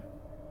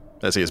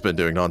 as he has been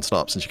doing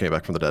nonstop since she came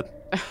back from the dead.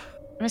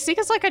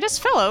 Masika's like, I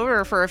just fell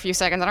over for a few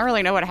seconds. I don't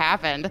really know what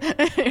happened.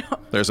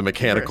 There's a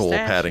mechanical You're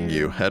a patting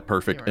you statue. at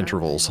perfect You're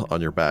intervals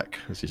on your back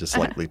as he just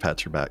lightly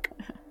pats your back.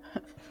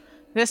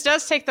 This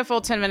does take the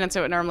full 10 minutes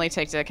it would normally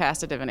take to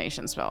cast a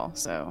divination spell,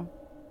 so.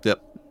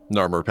 Yep.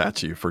 Narmer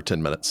pats you for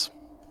 10 minutes.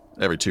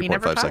 Every He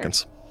never 2.5 tires.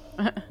 seconds.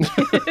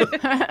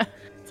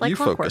 It's like you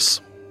clockwork.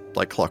 focus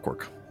like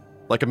clockwork.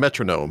 Like a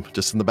metronome,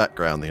 just in the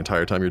background the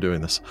entire time you're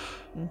doing this.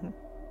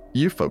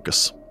 You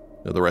focus.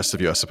 The rest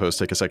of you, I suppose,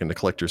 take a second to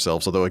collect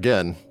yourselves, although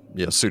again,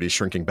 Sudi's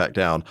shrinking back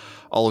down.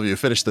 All of you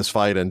finish this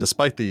fight, and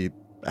despite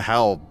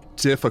how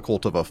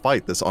difficult of a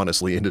fight this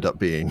honestly ended up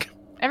being,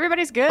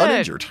 Everybody's good.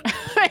 uninjured.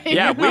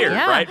 Yeah, weird,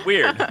 Yeah. right?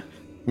 Weird.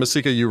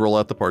 Masika, you roll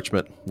out the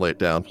parchment, lay it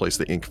down, place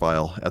the ink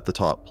vial at the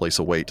top, place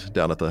a weight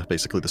down at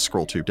basically the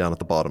scroll tube down at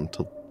the bottom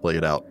to lay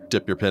it out.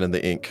 Dip your pen in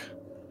the ink,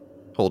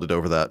 hold it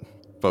over that.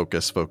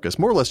 Focus,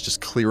 more or less just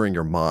clearing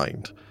your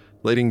mind,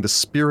 letting the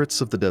spirits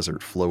of the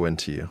desert flow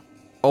into you.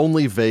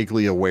 Only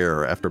vaguely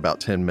aware after about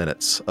 10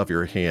 minutes of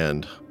your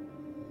hand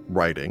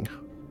writing,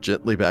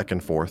 gently back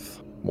and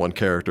forth, one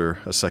character,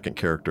 a second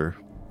character,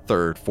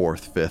 third,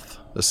 fourth, fifth,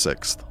 a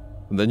sixth.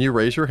 And then you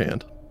raise your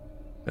hand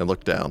and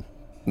look down.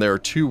 There are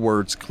 2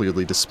 words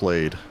clearly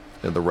displayed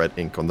in the red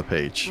ink on the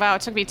page. Wow,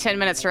 it took me 10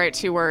 minutes to write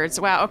 2 words.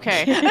 Wow,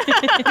 okay. You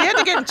had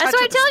to get in touch That's what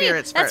with I'm the telling you.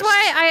 spirits That's first.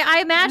 why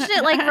I imagine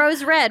it like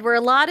Rose Red, where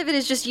a lot of it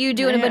is just you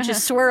doing a bunch of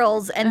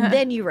swirls and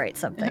then you write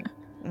something.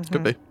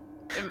 Could be.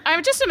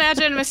 I just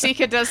imagine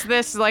Masika does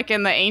this like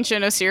in the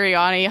ancient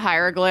Osiriani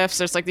hieroglyphs.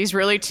 There's like these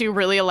two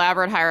really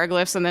elaborate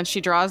hieroglyphs, and then she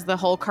draws the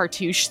whole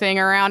cartouche thing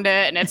around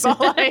it, and it's all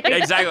like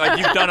Exactly. Like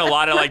you've done a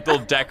lot of like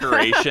little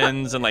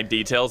decorations and like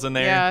details in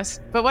there.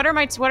 yes. But what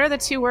are the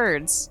 2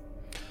 words?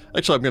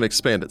 Actually, I'm going to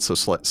expand it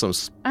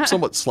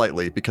somewhat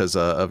slightly because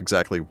of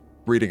exactly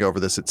reading over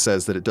this. It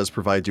says that it does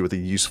provide you with a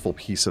useful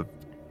piece of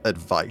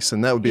advice,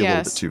 and that would be a little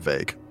bit Yes. too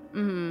vague.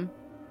 Mm-hmm.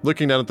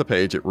 Looking down at the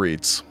page, it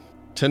reads,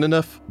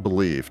 Tenenef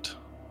believed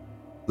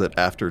that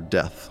after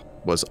death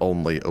was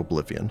only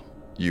oblivion.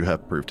 You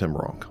have proved him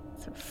wrong.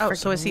 Oh,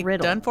 so is he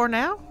Riddle. done for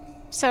now?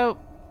 So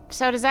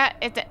does that?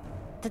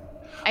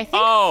 I think.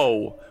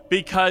 Oh,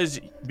 because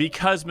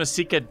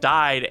Masika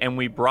died and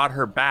we brought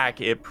her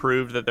back, it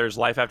proved that there's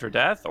life after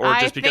death, or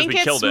just because we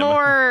killed him?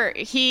 I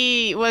think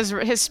it's more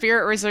his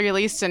spirit was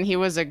released and he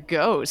was a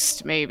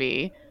ghost,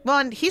 maybe. Well,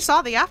 and he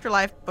saw the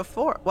afterlife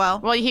before. Well,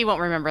 Well, he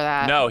won't remember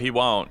that. No, he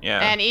won't. Yeah.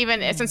 And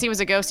even since he was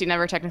a ghost, he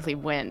never technically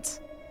went.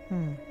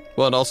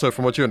 Well, and also,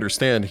 from what you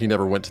understand, he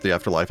never went to the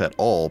afterlife at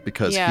all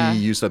because Yeah. he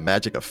used a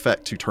magic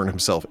effect to turn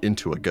himself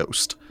into a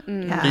ghost.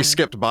 yeah. He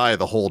skipped by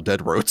the whole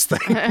Dead Roads thing.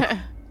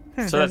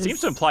 so that seems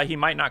to imply he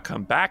might not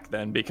come back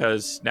then,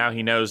 because now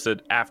he knows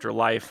that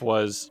afterlife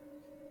was,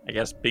 I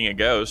guess, being a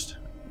ghost.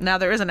 Now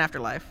there is an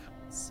afterlife.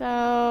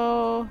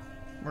 So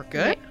We're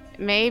good.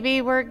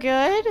 maybe we're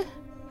good.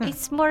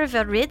 It's more of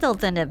a riddle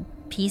than a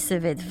piece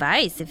of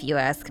advice, if you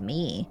ask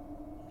me.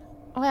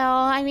 Well,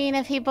 I mean,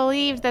 if he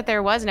believed that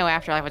there was no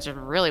afterlife, which is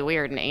really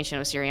weird in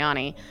ancient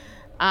Osiriani,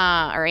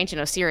 or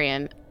ancient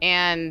Osirian,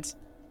 and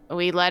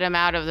we let him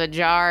out of the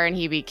jar and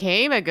he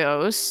became a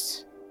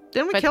ghost.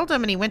 Then we But- killed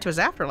him and he went to his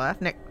afterlife.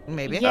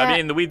 Maybe. Yeah. I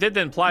mean, we did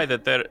imply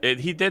that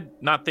he did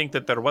not think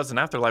that there was an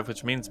afterlife,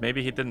 which means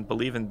maybe he didn't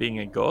believe in being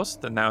a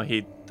ghost, and now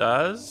he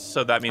does.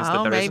 So that means that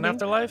Oh, there is an maybe.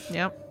 afterlife.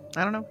 Yep.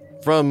 I don't know.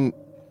 From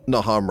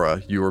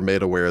Nahamra, you were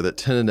made aware that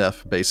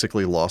Tenenef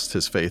basically lost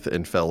his faith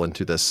and fell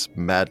into this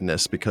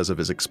madness because of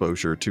his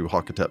exposure to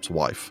Hakatep's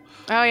wife,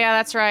 Oh yeah,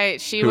 that's right.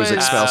 She who was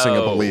was. espousing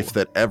a Oh. belief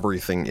that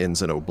everything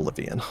ends in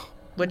oblivion.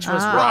 Which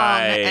was Ah. wrong.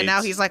 Right. And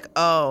now he's like,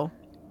 oh.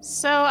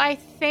 So I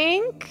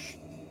think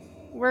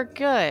we're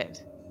good.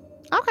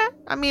 Okay.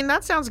 I mean,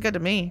 that sounds good to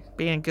me,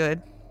 being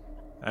good.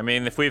 I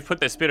mean, if we've put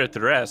the spirit to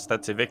rest,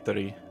 that's a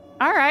victory.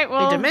 All right.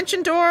 Well, the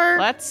dimension door.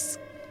 let's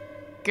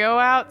go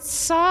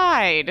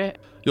outside.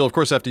 You'll, of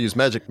course, have to use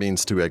magic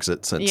means to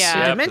exit since... Yeah. Yeah,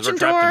 'cause dimension we're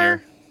trapped in door.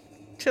 here.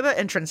 To the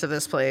entrance of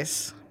this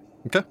place.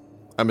 Okay.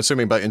 I'm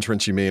assuming by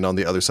entrance you mean on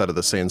the other side of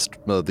the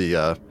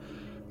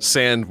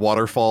sand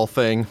waterfall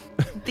thing.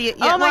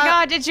 Oh my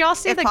god, did y'all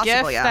see if the possible,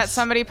 GIF yes. that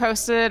somebody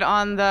posted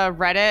on the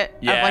Reddit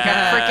of like a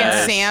freaking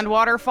Yes. sand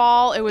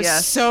waterfall? It was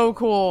Yes. so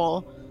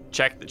cool.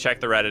 Check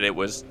the Reddit. It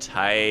was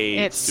tight.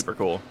 It's- super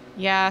cool.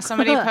 Yeah,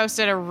 somebody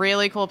posted a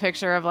really cool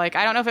picture of like,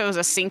 I don't know if it was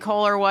a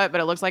sinkhole or what, but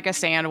it looked like a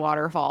sand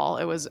waterfall.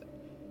 It was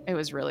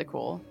really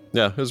cool.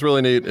 Yeah, it was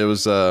really neat. It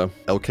was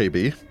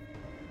LKB.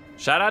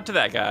 Shout out to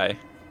that guy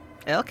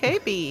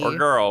LKB. or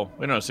girl.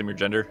 We don't assume your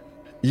gender.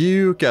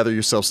 You gather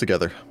yourselves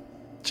together,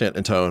 chant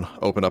in tone,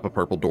 open up a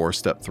purple door,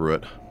 step through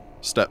it,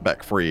 step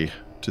back free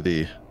to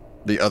the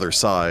other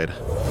side.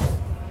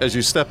 As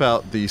you step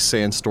out, the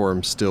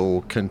sandstorm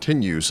still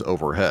continues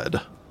overhead,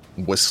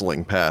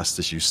 whistling past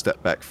as you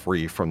step back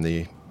free from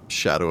the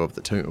shadow of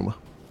the tomb.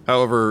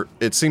 However,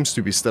 it seems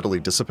to be steadily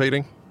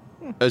dissipating.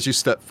 As you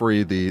step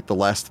free, the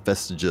last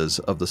vestiges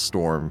of the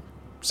storm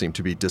seem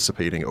to be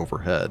dissipating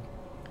overhead.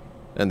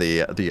 And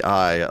the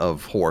eye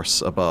of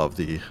Horse above,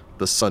 the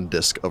sun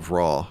disk of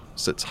Ra,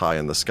 sits high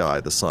in the sky,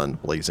 the sun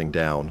blazing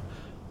down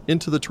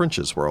into the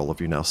trenches where all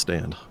of you now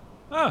stand.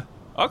 Oh,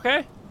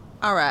 okay.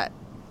 All right.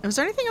 Is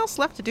there anything else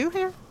left to do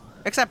here?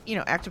 Except,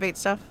 activate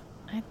stuff?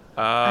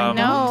 I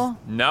know.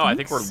 No, I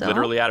think we're so.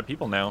 literally out of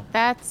people now.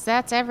 That's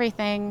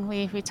everything.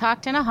 We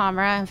talked in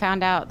Ahamra and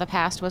found out the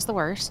past was the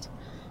worst.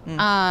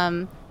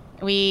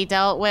 We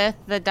dealt with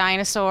the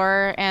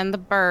dinosaur and the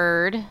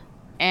bird,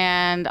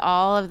 and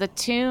all of the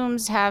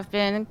tombs have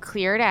been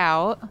cleared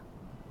out.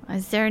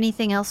 Is there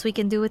anything else we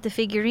can do with the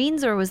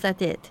figurines, or was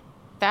that it?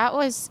 That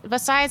was,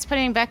 besides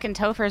putting Beck and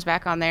Topher's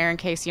back on there in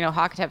case,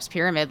 Hakatep's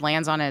pyramid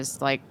lands on his,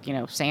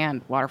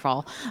 sand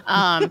waterfall.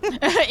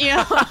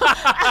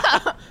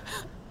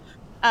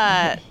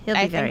 He'll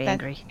be very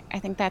angry. I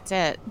think that's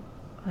it.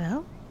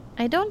 Well,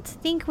 I don't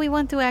think we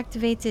want to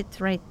activate it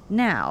right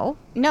now.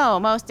 No,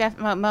 most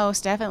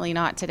definitely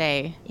not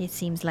today. It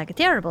seems like a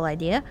terrible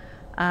idea.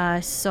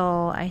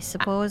 So I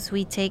suppose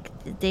we take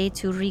the day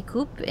to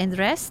recoup and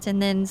rest and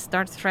then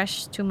start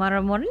fresh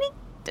tomorrow morning?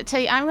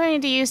 I'm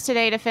going to use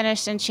today to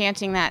finish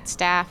enchanting that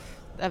staff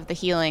of the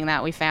healing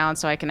that we found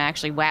so I can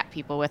actually whap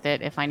people with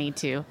it if I need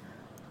to.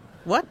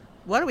 What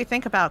do we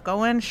think about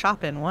going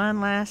shopping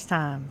one last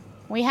time?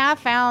 We have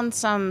found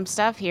some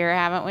stuff here,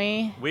 haven't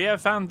we? We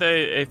have found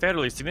a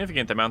fairly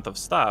significant amount of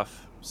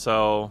stuff.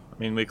 So,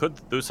 we could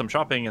do some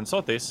shopping in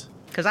Sothis.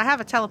 Because I have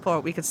a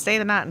teleport. We could stay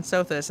the night in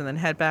Sothis and then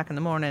head back in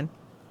the morning.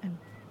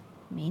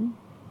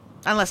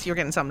 Unless you're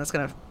getting something that's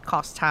going to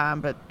cost time,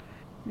 but...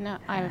 No,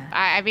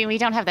 we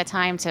don't have the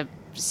time to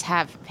just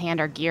hand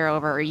our gear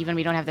over, or even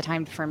we don't have the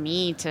time for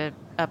me to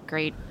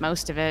upgrade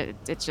most of it.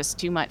 It's just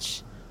too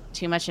much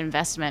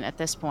investment at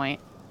this point.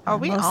 Are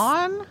we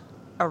on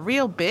a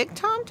real big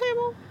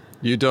timetable?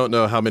 You don't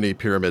know how many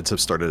pyramids have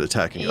started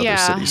attacking other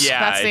cities. Yeah,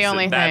 that's the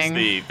only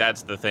thing.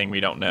 That's the thing we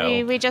don't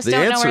know. We just The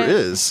don't know. answer where...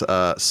 is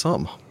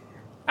some.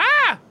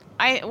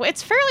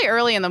 It's fairly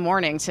early in the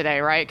morning today,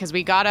 right? Because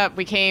we got up,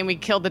 we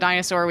killed the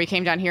dinosaur, we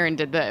came down here and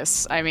did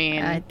this.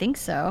 I think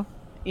so.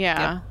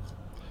 Yeah.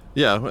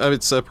 Yeah,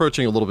 it's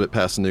approaching a little bit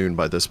past noon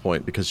by this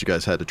point because you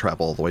guys had to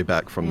travel all the way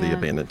back from the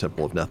abandoned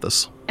Temple of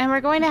Nethys. And we're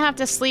going to have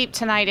to sleep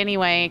tonight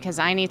anyway because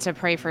I need to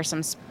pray for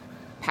some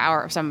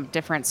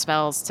different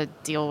spells to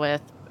deal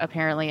with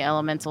apparently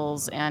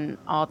elementals and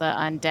all the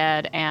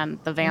undead and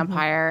the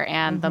vampire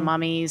and the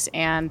mummies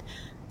and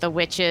the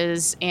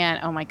witches and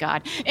oh my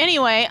god.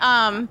 Anyway,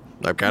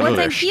 What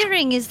I'm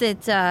hearing is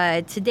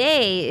that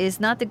today is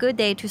not a good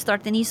day to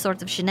start any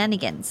sort of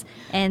shenanigans.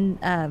 And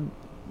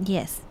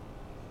yes,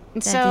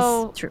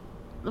 that is true.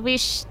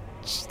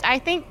 I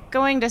think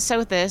going to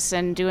Sothis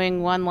and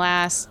doing one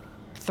last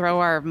throw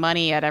our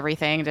money at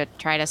everything to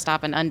try to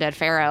stop an undead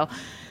pharaoh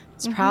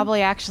is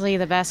probably actually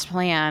the best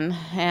plan.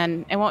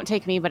 And it won't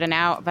take me but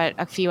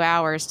a few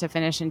hours to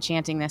finish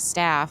enchanting this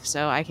staff,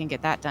 so I can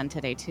get that done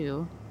today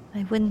too.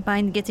 I wouldn't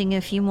mind getting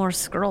a few more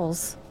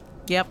scrolls.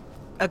 Yep,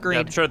 agreed.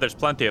 Yeah, I'm sure there's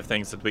plenty of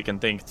things that we can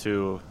think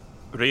to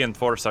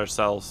reinforce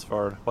ourselves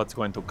for what's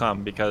going to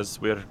come,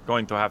 because we're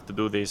going to have to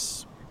do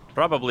this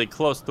probably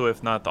close to,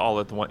 if not all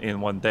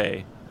in one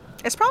day.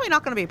 It's probably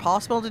not going to be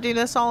possible to do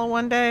this all in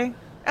one day.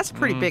 That's a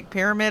pretty big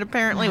pyramid,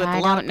 apparently, with a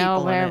lot of people in it. I don't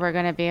know where we're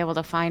going to be able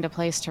to find a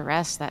place to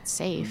rest that's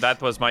safe.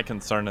 That was my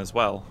concern as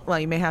well. Well,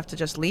 you may have to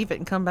just leave it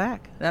and come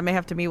back. That may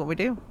have to be what we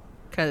do.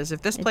 Because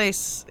if this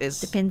place is...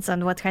 Depends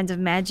on what kinds of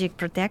magic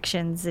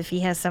protections. If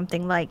he has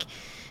something like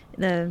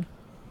the...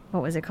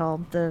 What was it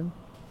called? The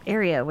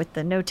area with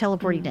the no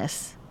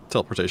teleportiness.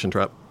 Teleportation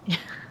trap.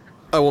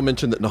 I will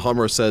mention that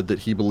Nahamra said that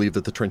he believed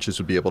that the trenches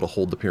would be able to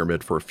hold the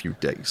pyramid for a few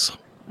days.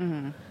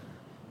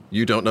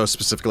 You don't know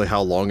specifically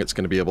how long it's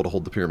going to be able to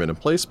hold the pyramid in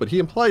place, but he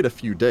implied a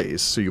few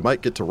days, so you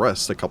might get to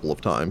rest a couple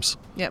of times.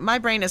 Yeah, my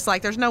brain is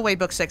like, there's no way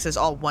book 6 is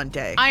all one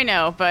day. I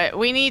know, but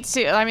we need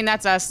to...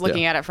 that's us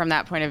looking at it from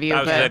that point of view.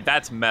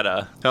 That's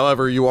meta.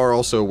 However, you are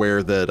also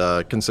aware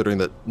that, considering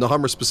that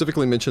Nahamra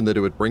specifically mentioned that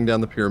it would bring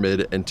down the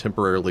pyramid and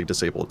temporarily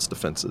disable its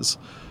defenses.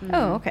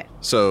 Oh, okay.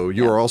 So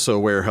you are also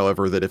aware,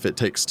 however, that if it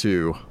takes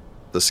to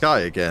the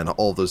sky again,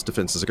 all of those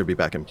defenses are going to be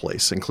back in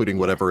place, including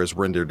whatever has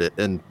rendered it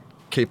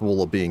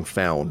incapable of being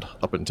found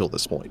up until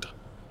this point.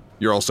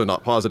 You're also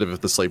not positive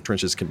if the slave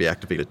trenches can be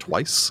activated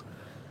twice.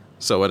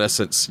 So in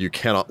essence, you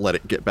cannot let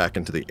it get back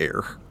into the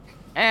air.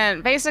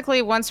 And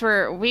basically,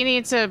 we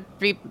need to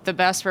be the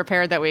best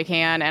prepared that we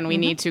can, and we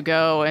need to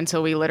go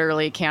until we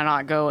literally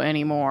cannot go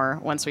anymore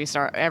once we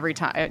start, every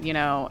time,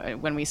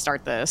 when we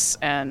start this,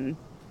 and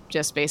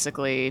just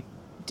basically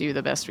do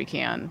the best we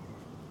can.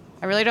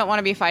 I really don't want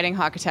to be fighting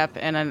Hakatep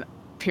in a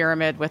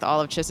pyramid with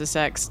all of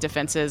Chisasek's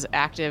defenses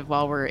active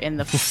while we're in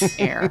the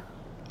air.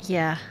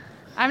 Yeah.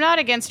 I'm not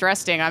against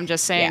resting. I'm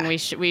just saying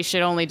we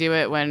should only do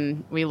it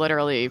when we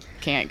literally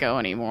can't go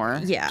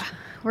anymore. Yeah.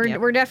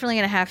 We're definitely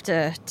going to have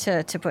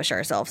to push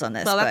ourselves on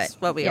this. Well,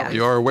 that's what we always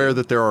You are aware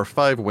that there are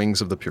 5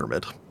 wings of the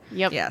pyramid.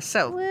 Yep. Yeah,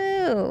 so...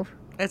 Woo.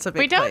 It's a big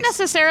We don't place.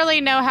 necessarily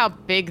know how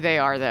big they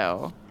are,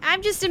 though.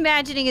 I'm just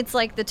imagining it's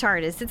like the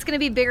TARDIS. It's going to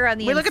be bigger on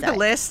the We inside. look at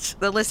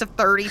the list of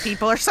 30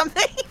 people or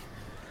something.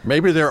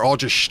 Maybe they're all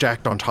just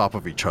stacked on top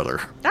of each other.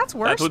 That's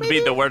worse. That would maybe?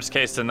 be the worst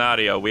case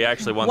scenario. We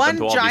actually want One them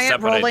to all be giant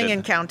separated. rolling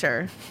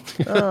encounter.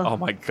 Oh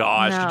my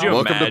gosh! No. Could you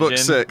Welcome imagine? to book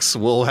 6.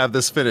 We'll have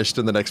this finished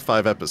in the next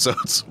 5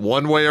 episodes,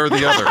 one way or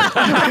the other.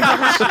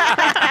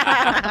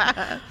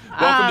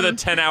 Welcome to the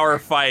 10-hour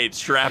fight.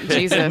 Strap in.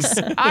 Jesus.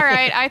 All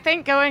right, I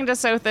think going to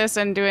Sothis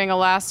and doing a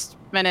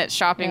last-minute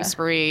shopping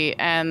spree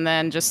and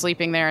then just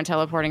sleeping there and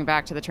teleporting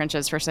back to the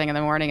trenches first thing in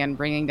the morning and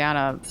bringing down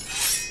a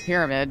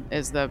pyramid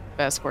is the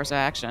best course of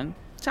action.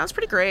 Sounds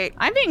pretty great.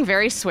 I'm being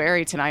very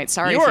sweary tonight.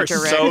 Sorry, You are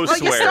Future Rick. so Well,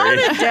 you sweary.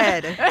 started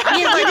dead. You did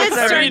I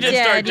start mean, you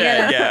did start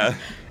dead. yeah.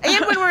 Yeah.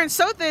 And when we're in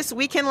Sothis,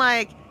 we can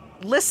like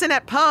listen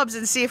at pubs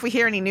and see if we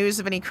hear any news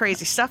of any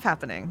crazy stuff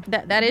happening.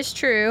 That is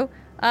true.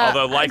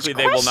 Although likely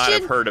they will not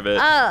have question, heard of it.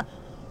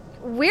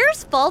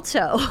 Where's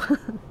Falto?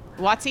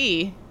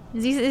 Wati.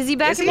 Is he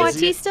back Is in he?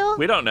 Wati still?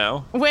 We don't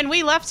know. When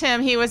we left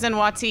him, he was in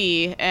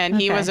Wati, and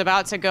he Okay. was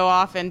about to go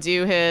off and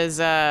do his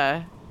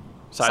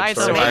Side Side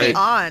story. story. Maybe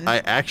on. I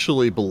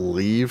actually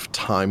believe,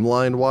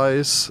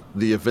 timeline-wise,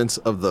 the events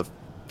of the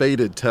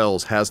Fated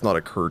Tales has not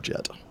occurred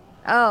yet.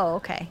 Oh,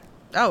 okay.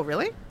 Oh,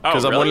 really? Oh,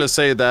 Because I really? wanted to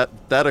say that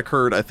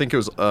occurred, I think it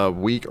was a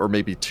week or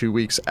maybe 2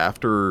 weeks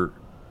after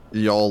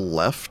y'all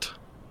left.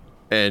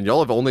 And y'all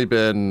have only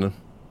been...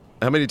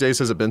 How many days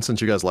has it been since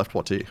you guys left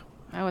Wati?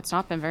 Oh, it's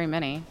not been very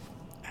many.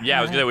 Yeah,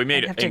 I was gonna say we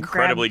made I'd have to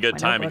incredibly grab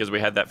good my time notebook. because we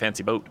had that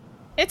fancy boat.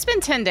 It's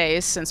been 10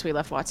 days since we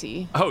left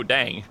Wati. Oh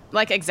dang!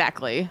 Like,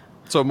 exactly.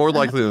 So more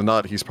likely than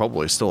not, he's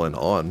probably still in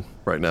On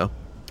right now.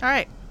 All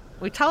right.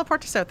 We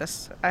teleport to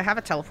Sothis. I have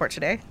a teleport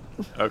today.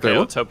 Okay, Cool.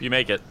 let's hope you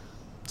make it.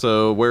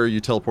 So where are you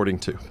teleporting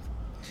to?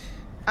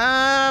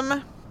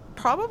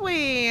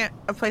 Probably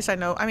a place I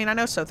know. I mean, I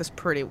know Sothis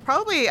pretty.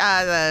 Probably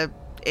the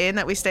inn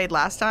that we stayed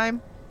last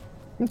time.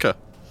 Okay.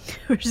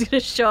 We're just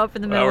gonna show up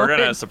in the Well, middle. we're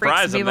gonna and freak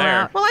surprise some them people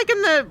there. out. Well, like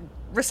in the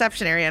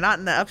reception area, not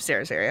in the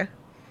upstairs area.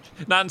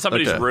 Not in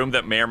somebody's Okay. room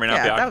that may or may not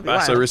Yeah, be that would be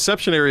occupied. So wild.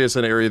 reception area is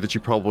an area that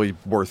you probably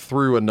were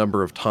through a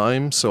number of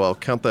times, so I'll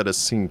count that as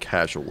seen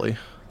casually.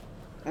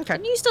 Okay.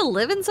 Didn't you still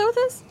live in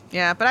Sothis?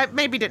 Yeah, but I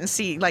maybe didn't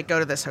go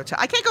to this hotel.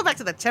 I can't go back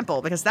to the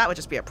temple because that would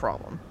just be a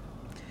problem.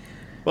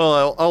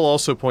 Well, I'll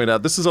also point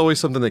out, this is always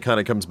something that kind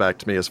of comes back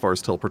to me as far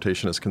as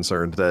teleportation is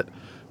concerned, that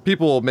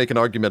people will make an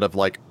argument of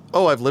like,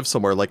 oh, I've lived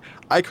somewhere. Like,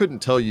 I couldn't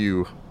tell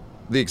you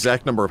the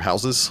exact number of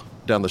houses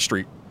down the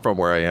street from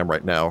where I am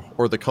right now,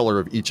 or the color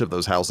of each of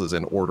those houses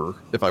in order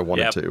if I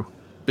wanted Yep. to,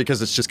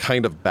 because it's just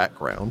kind of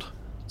background.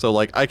 So,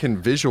 like, I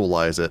can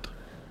visualize it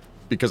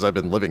because I've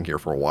been living here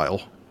for a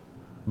while.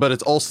 But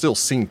it's all still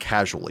seen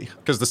casually,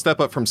 because the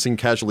step up from seen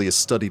casually is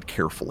studied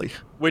carefully.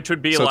 Which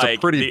would be So like it's a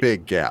pretty the-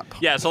 big gap.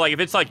 Yeah, so like if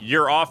it's like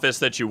your office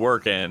that you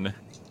work in.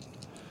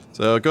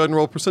 So go ahead and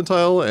roll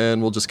percentile,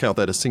 and we'll just count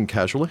that as seen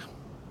casually.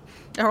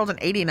 I rolled an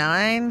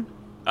 89.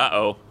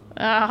 Uh-oh.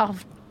 Oh,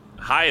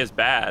 High is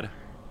bad.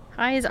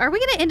 guys, are we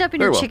gonna end up in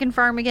Very your well. chicken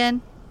farm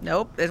again?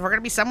 Nope. We're going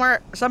to be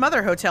somewhere, some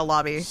other hotel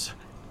lobby.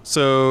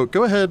 So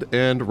go ahead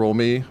and roll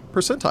me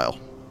percentile.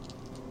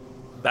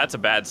 That's a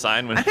bad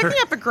sign. When I'm picking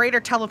up a greater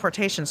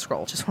teleportation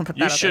scroll. Just want to put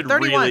that you out should there.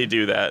 31. really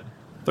do that.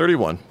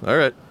 31. All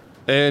right.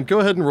 And go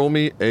ahead and roll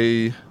me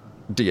a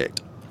d8.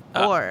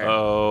 Four.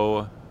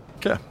 Oh.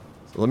 Okay.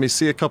 So let me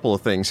see a couple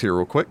of things here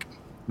real quick.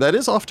 That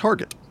is off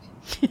target.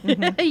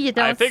 You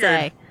don't I figured.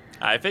 say.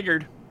 I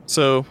figured.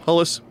 So,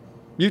 Hullis,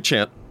 you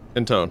chant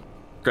in tone.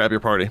 Grab your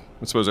party.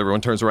 I suppose everyone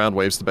turns around,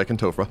 waves to Beck and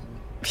Topher.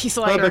 He's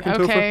like, back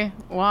into okay,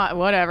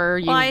 whatever,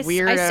 you Well, I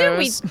weirdos. assume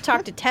we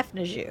talked to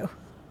Tefnaju.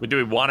 Do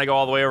we want to go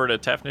all the way over to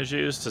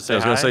Tefnaju's to say I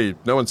was going hi? to say,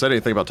 no one said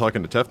anything about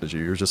talking to Tefnaju.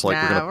 You're just like,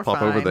 Nah, we're going to pop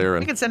fine. over there We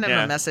and... can send him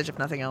Yeah. a message if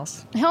nothing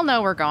else. He'll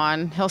know we're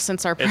gone. He'll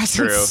sense our It's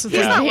presence. true. He's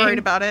Yeah. not worried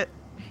about it.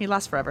 He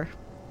lasts forever.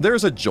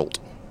 There's a jolt.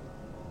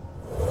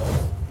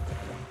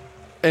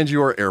 And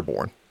you are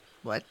airborne.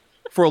 What?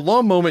 For a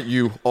long moment,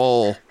 you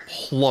all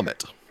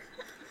plummet.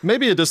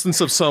 Maybe a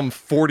distance of some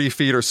 40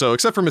 feet or so,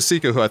 except for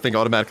Masika, who I think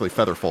automatically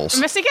feather falls.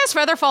 Masika's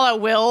featherfall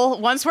at will.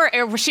 Once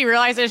she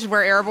realizes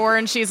we're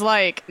airborne, she's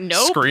like,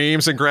 nope.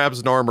 Screams and grabs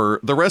an armor.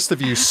 The rest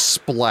of you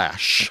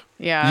splash.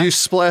 Yeah. You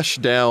splash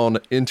down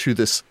into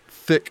this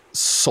thick,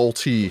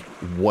 salty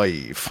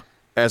wave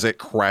as it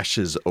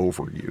crashes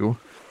over you.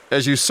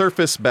 As you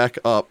surface back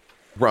up,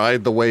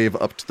 ride the wave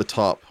up to the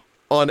top.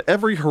 On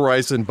every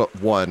horizon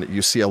but one,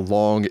 you see a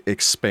long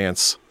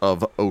expanse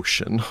of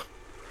ocean.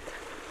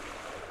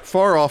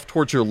 Far off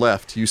towards your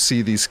left, you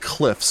see these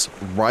cliffs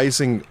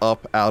rising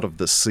up out of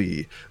the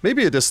sea,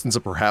 maybe a distance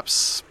of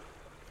perhaps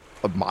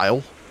a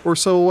mile or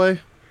so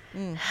away.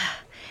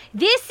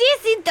 This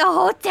isn't the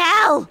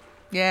hotel.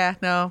 Yeah,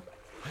 no.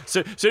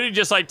 So he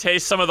just like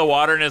tastes some of the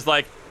water and is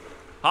like,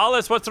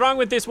 Hollis, what's wrong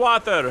with this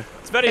water?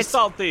 It's very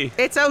salty.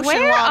 It's ocean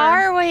Where water.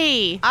 are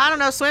we? I don't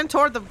know. Swim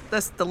toward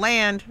the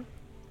land.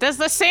 Does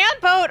the sand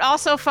boat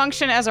also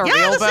function as a Yeah,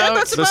 real the sand boat?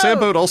 boat's a The boat.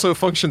 sailboat also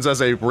functions as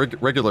a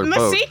regular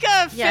boat.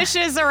 Masika Yeah.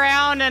 fishes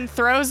around and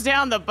throws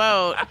down the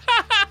boat.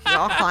 Y'all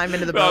all climb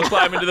into the We all boat.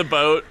 climb into the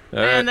boat. All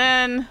right. And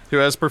then Who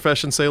has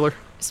profession sailor?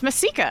 it's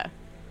Masika.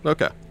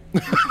 Okay.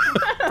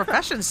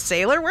 Profession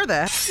sailor? Where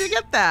the heck did you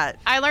get that?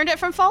 I learned it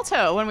from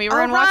Falto when we were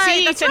Oh, in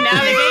right, Wati that's to right.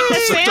 navigate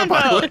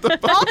the sand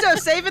boat. Balto,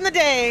 saving the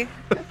day.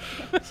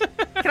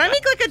 Can I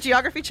make like a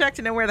geography check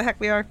to know where the heck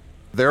we are?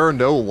 There are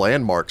no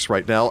landmarks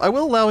right now. I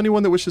will allow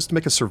anyone that wishes to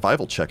make a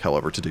survival check,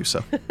 however, to do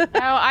so. Oh,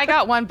 I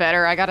got one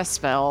better. I got a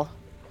spell.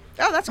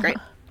 Oh, that's great.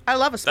 I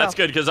love a spell. That's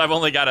good because I've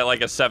only got it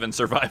like a 7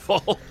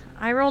 survival.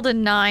 I rolled a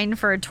 9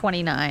 for a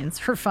 29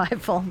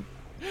 survival.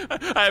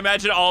 I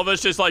imagine all of us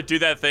just like do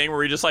that thing where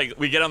we just like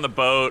we get on the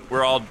boat,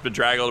 we're all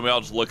bedraggled, and we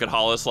all just look at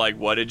Hollis like,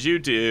 "What did you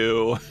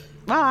do?"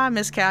 Well, I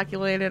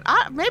miscalculated.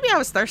 Maybe I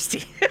was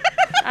thirsty.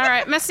 All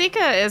right,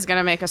 Masika is going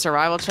to make a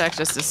survival check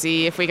just to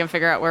see if we can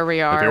figure out where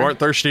we are. If you weren't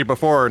thirsty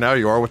before, now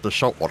you are with the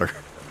salt water.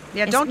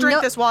 Yeah, It's don't drink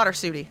no- this water,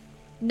 Sudi.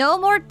 No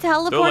more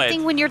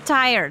teleporting when you're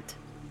tired.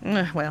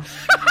 Well,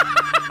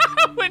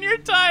 When you're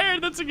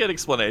tired, that's a good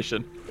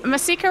explanation.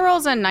 Masika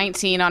rolls a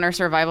 19 on her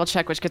survival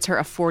check, which gets her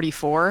a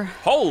 44.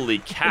 Holy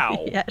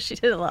cow. Yeah, she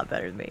did a lot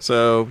better than me.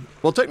 So,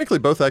 well, technically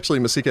both actually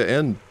Masika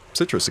and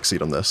Citra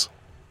succeed on this.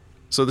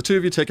 So the two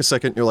of you take a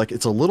second, you're like,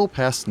 it's a little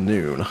past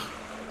noon.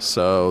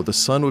 So the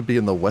sun would be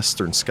in the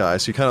western sky.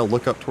 So you kind of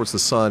look up towards the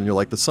sun, you're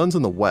like, the sun's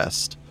in the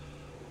west.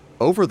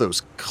 Over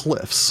those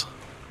cliffs.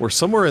 We're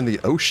somewhere in the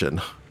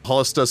ocean.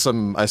 Hollis does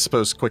some, I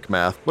suppose, quick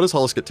math. What does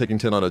Hollis get taking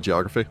 10 on a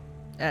geography?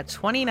 at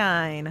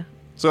 29.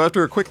 So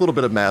after a quick little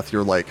bit of math,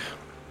 you're like,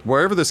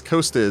 wherever this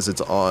coast is,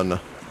 it's on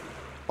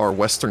our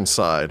western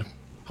side.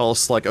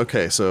 Hollis like,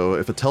 okay, so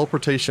if a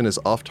teleportation is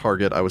off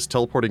target, I was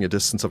teleporting a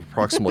distance of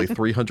approximately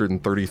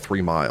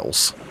 333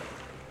 miles.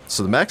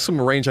 So the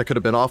maximum range I could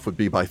have been off would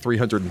be by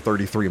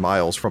 333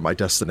 miles from my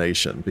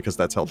destination, because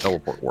that's how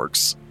teleport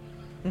works.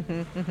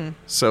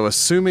 So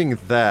assuming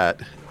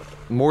that,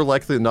 more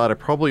likely than not, I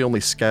probably only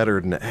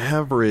scattered an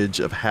average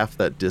of half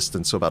that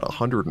distance, so about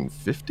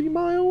 150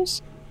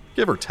 miles,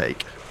 give or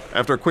take.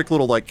 After a quick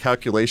little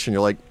calculation,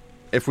 you're like,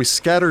 if we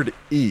scattered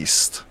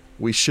east,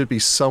 we should be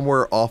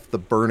somewhere off the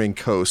burning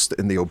coast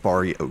in the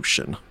Obari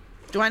Ocean.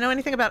 Do I know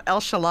anything about El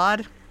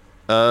Shalad?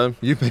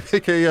 You may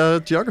make a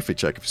geography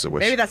check if you so wish.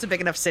 Maybe that's a big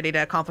enough city to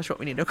accomplish what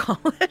we need to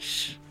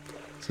accomplish.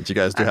 Since you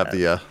guys do have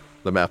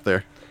the map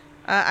there.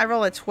 I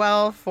roll a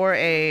 12 for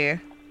a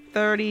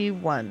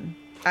 31.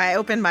 I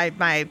open my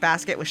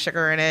basket with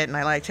sugar in it, and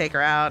I take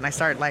her out, and I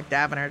start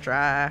dabbing her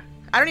dry.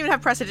 I don't even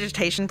have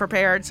prestidigitation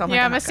prepared, so I'm Yeah,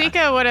 like, oh my God.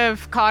 Masika would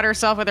have caught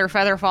herself with her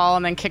feather fall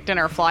and then kicked in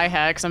her fly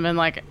hex and been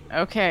like,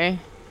 okay.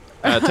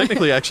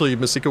 Technically, actually,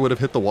 Masika would have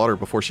hit the water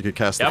before she could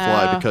cast the Yep.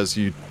 fly because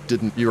you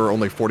were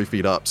only 40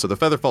 feet up. So the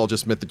featherfall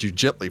just meant that you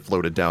gently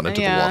floated down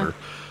into Yeah. the water.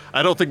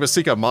 I don't think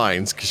Masika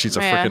minds because she's a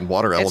Yeah. freaking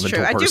water It's elemental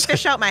true. I do person.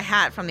 fish out my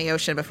hat from the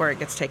ocean before it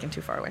gets taken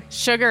too far away.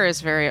 Sugar is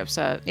very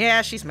upset.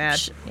 Yeah, she's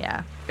mad.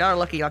 Yeah. Y'all are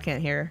lucky y'all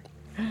can't hear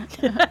her.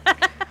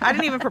 I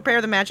didn't even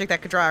prepare the magic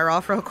that could dry her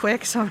off real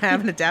quick, so I'm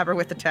having to dab her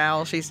with the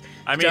towel. She's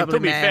I mean, doubly to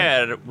be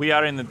mad. fair, we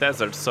are in the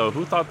desert, so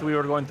who thought we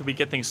were going to be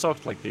getting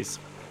soaked like this?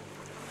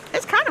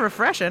 It's kind of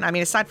refreshing. I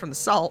mean, aside from the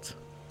salt.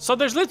 So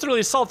there's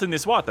literally salt in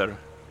this water.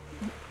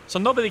 So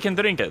nobody can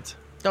drink it.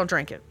 Don't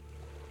drink it.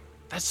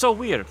 That's so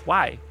weird.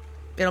 Why?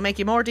 It'll make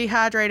you more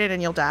dehydrated and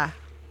you'll die.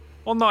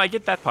 Well, no, I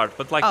get that part,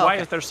 but Oh, why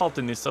okay. is there salt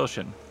in this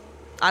ocean?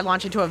 I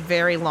launch into a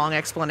very long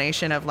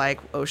explanation of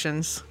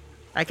oceans.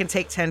 I can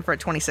take 10 for a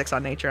 26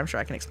 on nature. I'm sure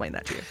I can explain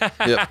that to you.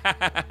 Yep.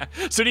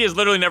 Sudi has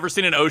literally never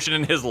seen an ocean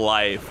in his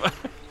life.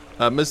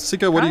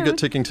 Masika, what do you get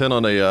taking 10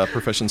 on a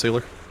profession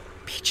sailor?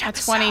 Beach A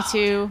episode.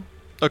 22.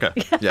 Okay,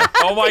 yeah.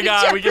 Oh my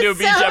god, we can do a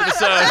beach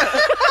episode.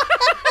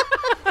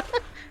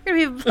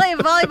 We're gonna be playing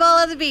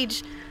volleyball on the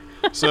beach.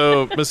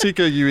 So,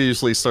 Masika, you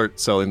usually start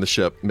selling the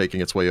ship,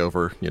 making its way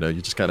over. You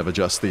just kind of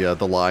adjust the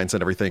lines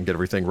and everything, get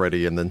everything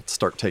ready, and then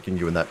start taking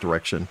you in that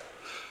direction.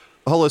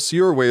 Hollis,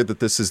 you're aware that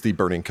this is the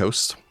Burning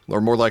Coast,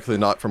 or more likely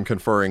not from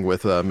conferring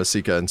with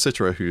Masika and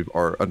Citra, who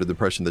are under the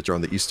impression that you're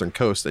on the eastern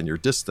coast and your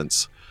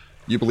distance.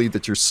 You believe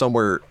that you're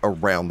somewhere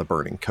around the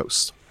Burning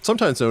Coast,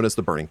 sometimes known as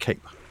the Burning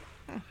Cape.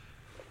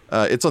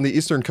 It's on the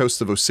eastern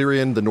coast of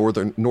Osirian, the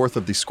north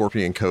of the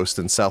Scorpion Coast,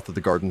 and south of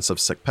the Gardens of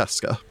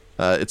Sekpeska.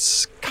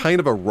 It's kind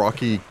of a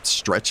rocky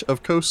stretch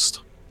of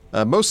coast,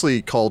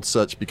 mostly called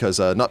such because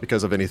not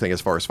because of anything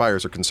as far as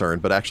fires are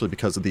concerned, but actually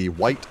because of the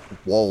white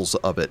walls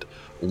of it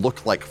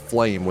look like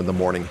flame when the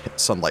morning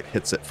sunlight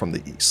hits it from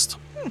the east.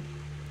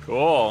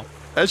 Cool.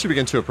 As you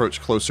begin to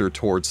approach closer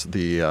towards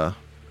the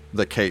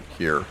cape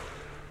here,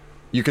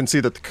 you can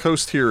see that the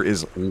coast here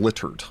is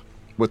littered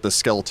with the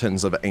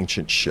skeletons of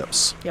ancient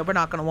ships Yeah, we're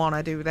not going to want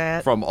to do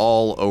that. from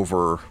all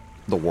over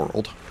the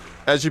world.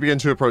 As you begin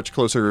to approach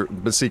closer,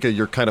 Masika,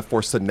 you're kind of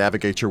forced to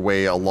navigate your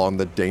way along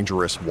the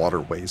dangerous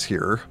waterways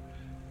here,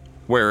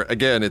 where,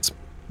 again, it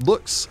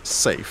looks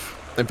safe.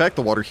 In fact,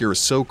 the water here is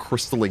so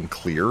crystalline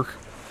clear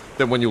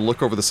that when you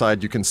look over the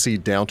side, you can see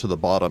down to the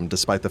bottom,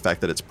 despite the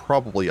fact that it's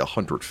probably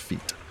 100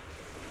 feet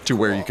to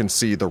where you can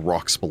see the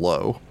rocks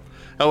below.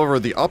 However,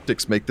 the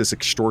optics make this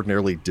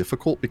extraordinarily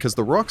difficult because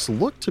the rocks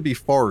look to be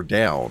far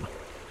down,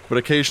 but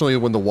occasionally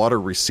when the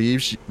water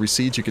recedes,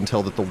 you can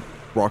tell that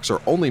rocks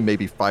are only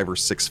maybe 5 or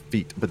 6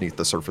 feet beneath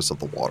the surface of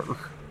the water.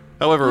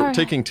 However, Alright.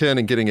 taking 10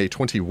 and getting a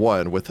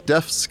 21, with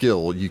deft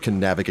skill, you can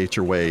navigate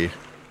your way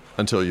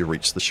until you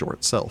reach the shore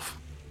itself.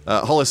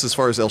 Hollis, as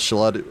far as El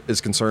Shalad is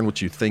concerned,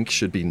 what you think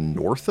should be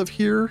north of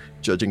here,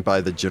 judging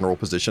by the general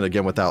position,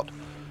 again, without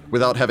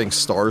having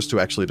stars to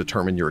actually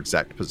determine your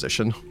exact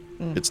position,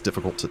 it's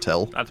difficult to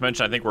tell. Not to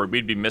mention, I think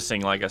we'd be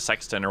missing like a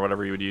sextant or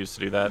whatever you would use to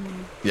do that.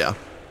 Yeah.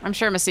 I'm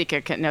sure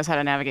Masika knows how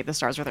to navigate the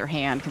stars with her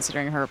hand,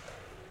 considering her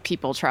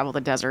people travel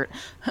the desert.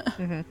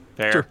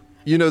 Fair. Sure.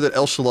 You know that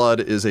El Shalad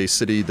is a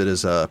city that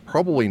is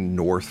probably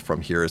north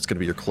from here. It's going to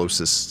be your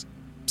closest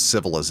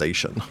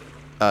civilization.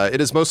 It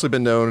has mostly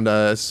been known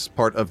as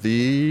part of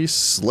the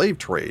slave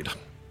trade.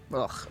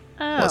 Ugh.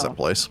 Pleasant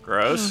place.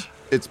 Gross.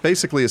 It's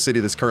basically a city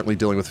that's currently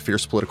dealing with a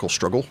fierce political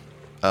struggle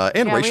and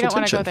Yeah, we racial don't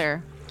want to tension. go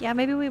there. Yeah,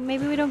 maybe we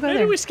don't go Maybe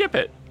there. we skip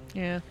it.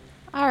 Yeah.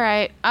 All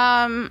right.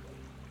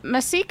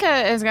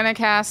 Masika is going to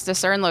cast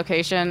Discern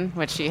Location,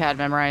 which she had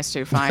memorized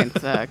to find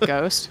the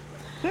ghost.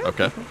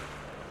 Okay.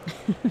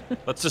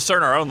 Let's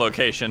discern our own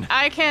location.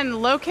 I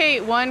can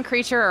locate one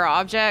creature or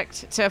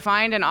object. To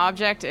find an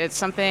object, it's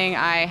something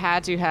I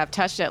had to have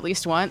touched at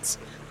least once.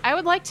 I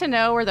would like to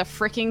know where the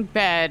freaking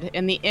bed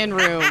in the inn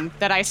room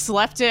that I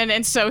slept in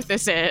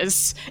Sothis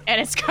is,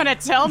 and it's going to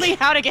tell me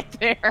how to get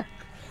there.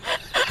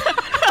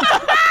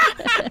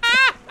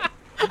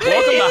 Welcome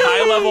to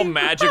high-level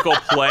magical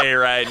play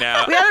right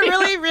now. We had a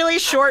really, really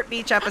short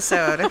beach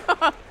episode.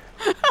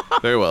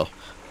 Very well.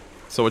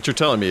 So what you're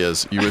telling me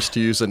is you wish to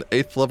use an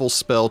 8th level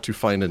spell to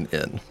find an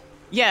inn.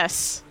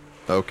 Yes.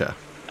 Okay.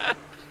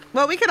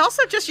 Well, we could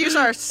also just use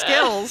our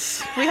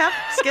skills. We have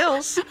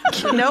skills.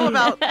 We know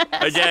about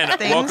Again,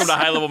 things. welcome to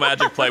high-level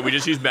magic play. We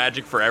just use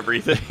magic for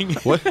everything.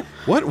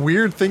 What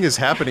weird thing is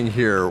happening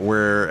here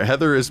where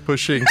Heather is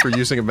pushing for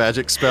using a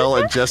magic spell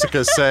and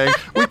Jessica's saying,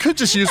 we could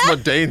just use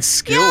mundane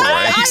skill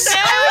ranks.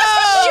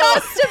 I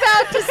was just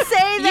about to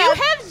say You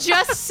that. have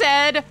just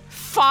said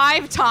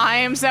 5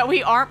 times that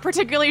we aren't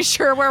particularly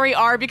sure where we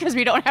are because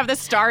we don't have the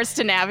stars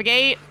to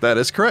navigate. That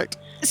is correct.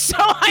 So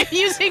I'm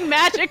using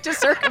magic to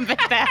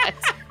circumvent that.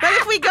 But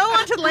if we go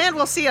onto land,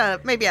 we'll see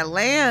maybe a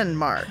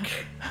landmark.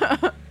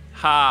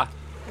 Ha.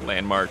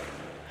 Landmark.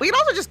 We can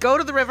also just go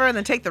to the river and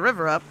then take the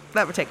river up.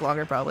 That would take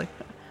longer, probably.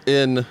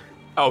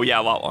 Oh, yeah,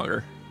 a lot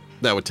longer.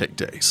 That would take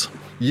days.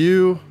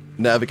 You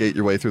navigate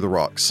your way through the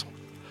rocks.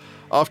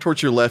 Off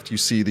towards your left, you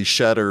see the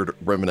shattered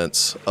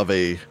remnants of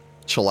a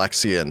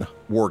Chalaxian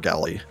war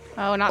galley.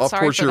 Oh, not Off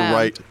sorry towards for your them.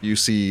 right, you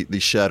see the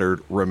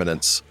shattered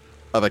remnants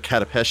of a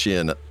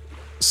Catapeshian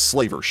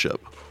slaver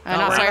ship.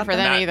 Not sorry for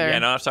them either. Yeah,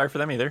 no, not sorry for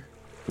them either.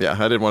 Yeah,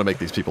 I didn't want to make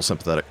these people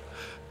sympathetic.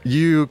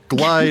 You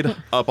glide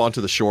up onto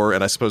the shore,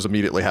 and I suppose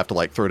immediately have to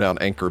like throw down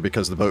anchor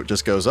because the boat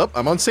just goes up.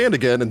 I'm on sand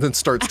again, and then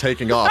starts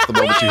taking off the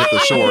moment you hit the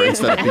shore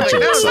instead of beaching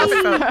No, itself.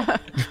 stop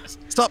it, boat.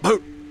 Stop,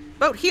 boat!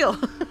 Boat, heel.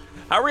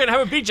 How are we going to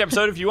have a beach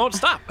episode if you won't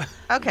stop?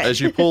 Okay.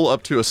 As you pull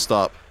up to a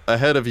stop,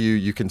 ahead of you,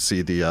 you can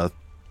see the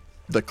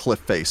cliff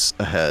face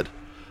ahead.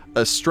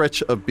 A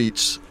stretch of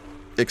beach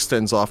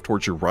extends off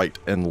towards your right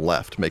and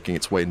left, making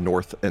its way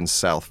north and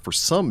south for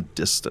some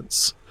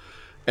distance.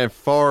 And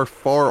far,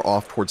 far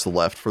off towards the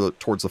left,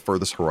 towards the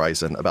furthest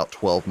horizon, about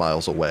 12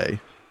 miles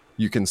away,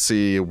 you can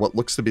see what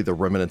looks to be the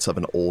remnants of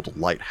an old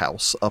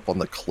lighthouse up on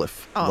the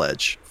cliff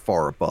ledge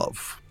far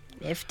above.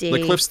 Nifty.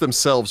 The cliffs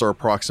themselves are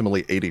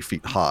approximately 80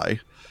 feet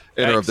high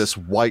and are of Yikes. this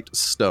white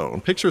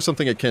stone. Picture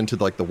something akin to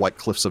like the White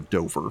Cliffs of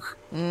Dover,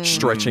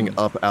 stretching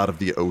up out of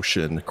the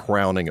ocean,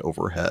 crowning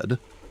overhead.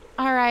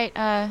 All right,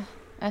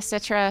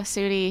 Citra,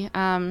 Sudi,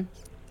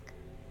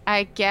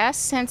 I guess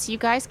since you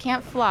guys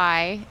can't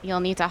fly, you'll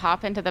need to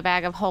hop into the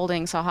bag of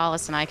holding so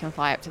Hollis and I can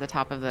fly up to the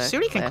top of the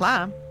Sudi can cliff.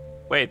 climb.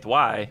 Wait,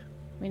 why?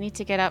 We need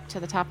to get up to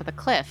the top of the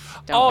cliff,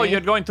 don't Oh, we?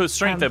 you're going to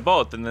shrink the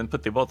boat and then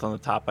put the boat on the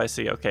top. I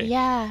see. Okay.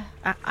 Yeah.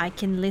 I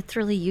can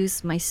literally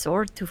use my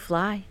sword to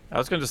fly. I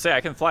was going to say I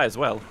can fly as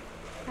well.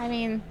 I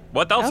mean,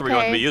 What else are we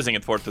going to Okay. be using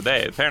it for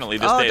today? Apparently,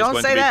 this Oh, day is don't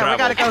going say to be that. We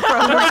travel. gotta go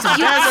throw rocks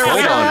and Hold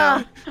desert.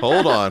 on.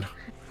 Hold on.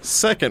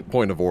 Second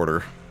point of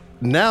order.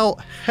 Now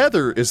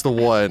Heather is the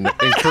one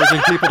encouraging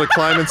people to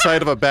climb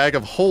inside of a bag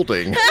of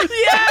holding.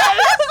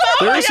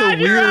 There's a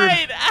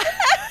weird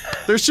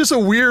There's just a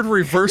weird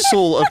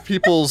reversal of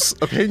people's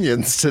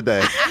opinions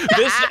today.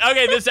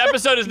 This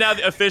episode is now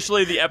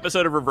officially the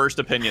episode of reversed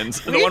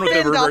opinions. The We've one with the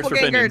been reversed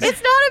doppelgangers. opinions.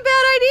 It's not a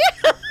bad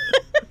idea.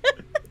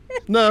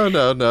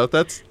 No.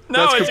 That's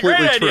No, it's a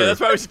completely great true. idea. That's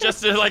why we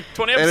suggested like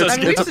 20 And episodes it's,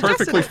 ago. it's a suggested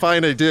perfectly it.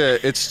 fine idea.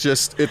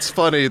 It's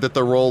funny that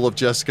the role of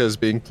Jessica is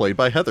being played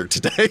by Heather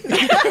today.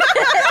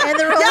 And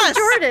the role Yes. of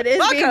Jordan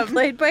is being Welcome.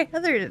 played by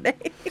Heather today.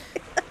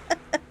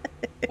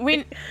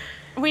 we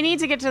need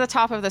to get to the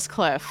top of this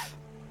cliff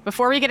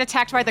before we get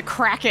attacked by the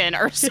Kraken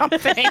or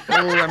something. Ooh,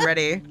 I'm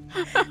ready.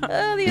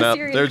 Oh, the No,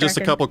 Assyrian there are just a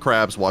Kraken. couple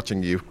crabs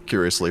watching you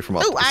curiously from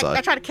off Ooh, to the I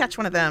side. try to catch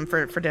one of them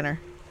for dinner.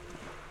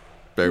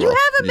 Very You well.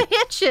 have a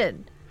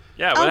mansion.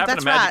 Yeah, what Oh, happened that's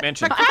to Magic right.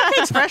 Mansion? The crab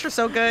cakes fresh are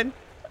so good.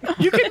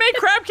 You can make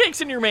crab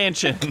cakes in your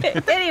mansion.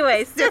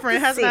 Anyways, Different.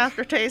 It has an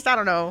aftertaste. I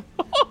don't know.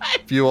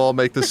 If you all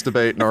make this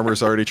debate,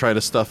 Narmer's already trying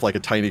to stuff like a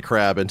tiny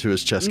crab into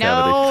his chest No,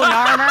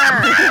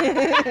 cavity.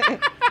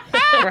 Narmer.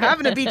 We're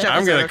having a beach episode.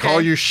 I'm going to call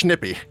okay? you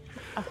Schnippy.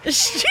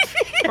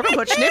 We're gonna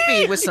put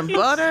Snippy with some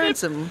butter and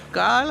some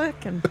garlic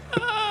and.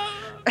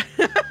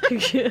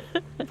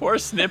 Poor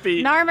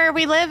Snippy. Narmer,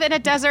 we live in a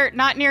desert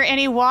not near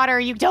any water.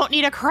 You don't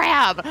need a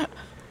crab.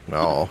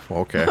 Oh,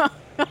 okay.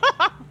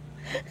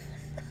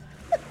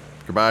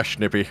 Goodbye,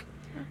 Schnippy.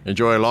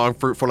 Enjoy a long,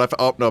 fruitful life.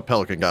 Oh, no,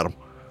 Pelican got him.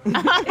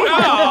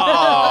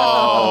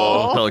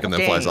 Oh. Pelican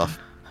then flies dang. off.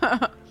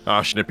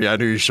 Oh, Schnippy, I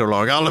knew you so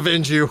long. I'll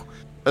avenge you.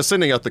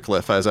 Ascending up the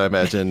cliff, as I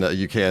imagine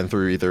you can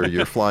through either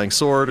your flying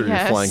sword or your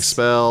Yes. flying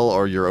spell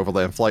or your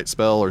overland flight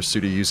spell or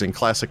Sudi using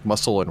classic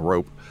muscle and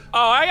rope.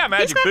 Oh, I got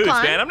magic got boots,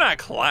 climb. man. I'm not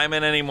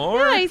climbing anymore.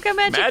 Yeah, he's got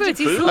magic boots.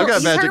 He's I've Look, got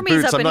he's magic Hermes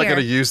boots. up I'm in not going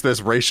to here. use this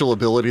racial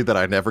ability that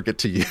I never get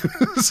to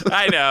use.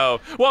 I know.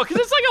 Well, because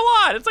it's like a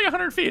lot. It's like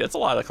 100 feet. It's a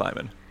lot of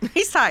climbing.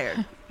 He's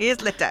tired. He is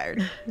lit tired.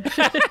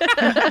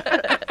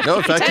 No,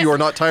 in fact, you are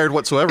not tired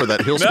whatsoever.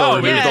 That heal spell No,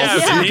 renewed yeah, all yeah, the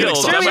yeah. fatigue.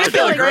 Heals. and I'm stuff.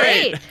 feeling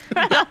great.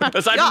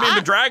 Aside Yo, from being I-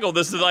 bedraggled,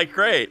 this is like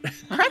great.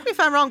 Correct me if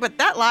I'm wrong, but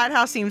that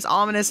lighthouse seems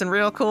ominous and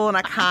real cool, and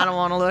I kind of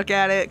want to look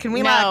at it. Can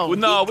we No. like? Well,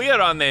 no, we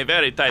are on a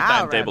very tight All right,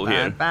 timetable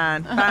here.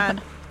 fine,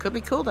 fine. Could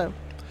be cool though.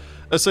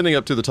 Ascending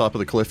up to the top of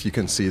the cliff, you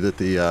can see that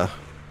the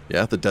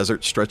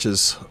desert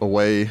stretches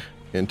away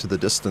into the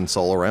distance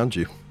all around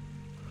you,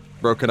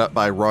 broken up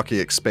by rocky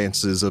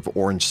expanses of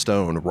orange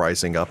stone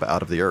rising up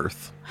out of the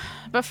earth.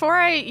 Before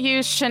I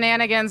use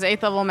shenanigans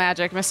 8th level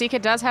magic, Masika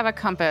does have a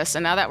compass,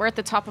 and now that we're at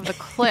the top of the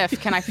cliff,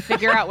 can I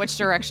figure out which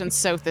direction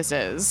Sothis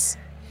is?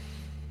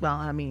 Well,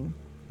 I mean,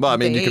 Well, I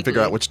mean, you can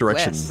figure out Vaguely which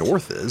direction west.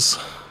 north is,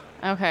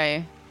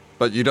 Okay.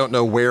 but you don't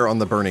know where on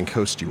the burning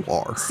coast you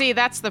are. See,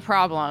 that's the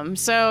problem.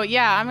 So,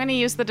 yeah, I'm going to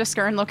use the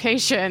Discern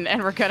location,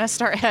 and we're going to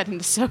start heading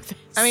to Sothis.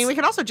 I mean, we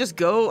can also just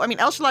go. I mean,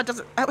 El Shalad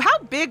doesn't. How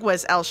big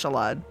was El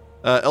Shalad?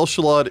 El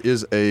Shalad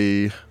is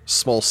a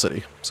small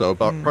city, so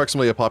about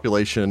approximately a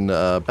population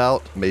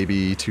about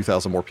maybe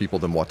 2,000 more people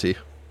than Wati.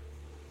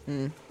 So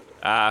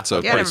Yeah,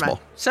 pretty never small. mind.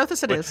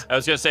 Sothis it is. I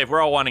was gonna say if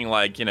we're all wanting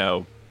like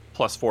 +4,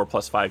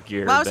 +5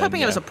 gear. Well, I was then,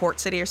 hoping it was yeah. a port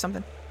city or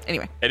something.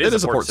 Anyway, It It is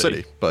is a port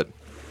city, but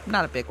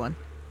not a big one.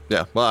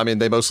 yeah. Well, I mean,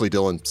 they mostly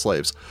deal in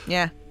slaves.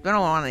 Yeah, we don't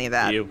want any of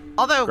that. Ew.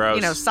 Although,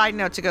 Gross. side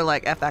note to go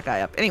like F that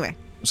guy up. Anyway,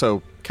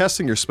 So,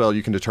 casting your spell,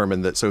 you can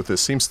determine that Sothis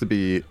seems to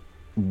be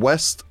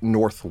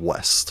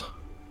west-northwest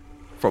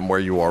from where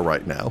you are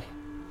right now.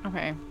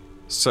 Okay.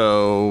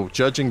 So,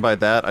 judging by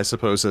that, I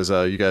suppose as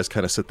you guys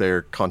kind of sit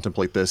there,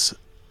 contemplate this,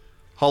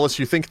 Hollis,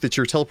 you think that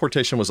your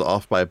teleportation was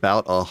off by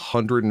about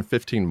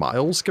 115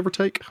 miles, give or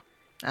take?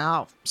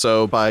 oh,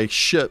 So, by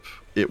ship,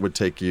 it would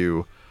take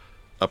you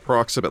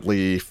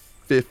approximately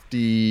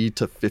 50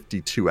 to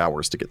 52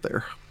 hours to get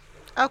there.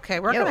 okay,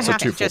 we're Yo. gonna So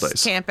have 2 to full just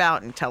days. camp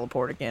out and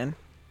teleport again.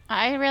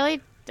 I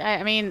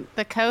mean,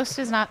 the coast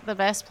is not the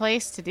best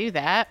place to do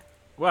that.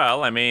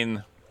 Well, I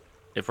mean,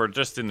 if we're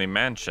just in the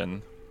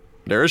mansion,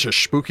 There is a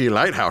spooky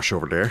lighthouse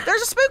over there.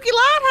 There's a spooky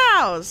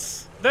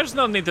lighthouse. there's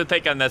no need to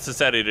take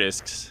unnecessary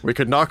risks. We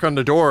could knock on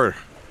the door.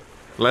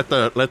 Let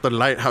the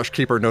lighthouse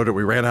keeper know that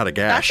we ran out of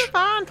gas. That's a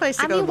fine place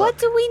to I go. mean, what look.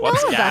 do we know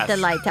What's about the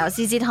gas? lighthouse?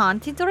 Is it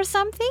haunted or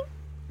something?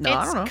 No,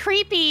 I It's don't know.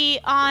 creepy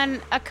on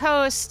a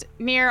coast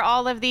near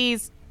all of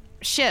these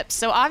ships,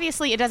 so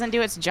obviously it doesn't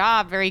do its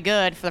job very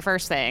good for the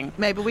first thing.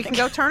 Maybe we can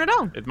go turn it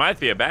on. It might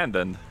be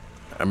abandoned.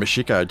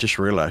 Mashika, I just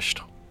realized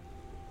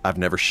I've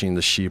never seen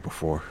the sea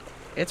before.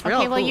 It's real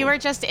Okay, well, cool. you were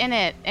just in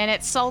it, and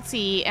it's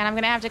salty, and I'm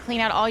gonna have to clean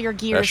out all your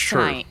gears That's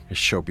true. tonight. It's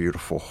so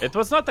beautiful, It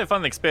was not a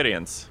fun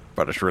experience.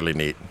 but it's really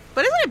neat.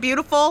 But isn't it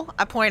beautiful?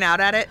 I point out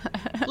at it.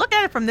 Look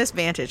at it from this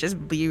vantage. It's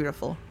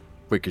beautiful.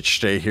 We could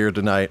stay here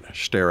tonight,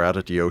 stare out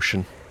at the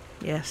ocean,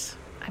 Yes.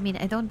 I mean,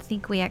 I don't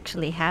think we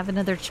actually have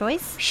another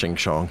choice. sing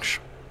songs,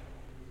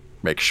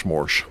 make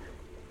s'mores.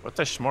 What's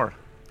a schmore?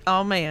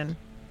 Oh man.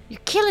 You're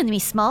killing me,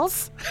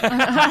 Smalls.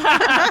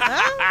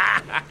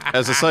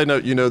 As a side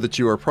note, you know that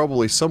you are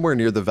probably somewhere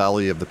near the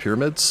Valley of the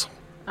Pyramids.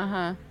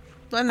 And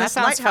That this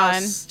sounds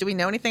lighthouse. Do we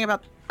know anything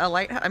about a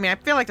lighthouse? I mean, I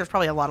feel like there's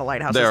probably a lot of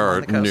lighthouses There along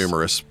are the coast.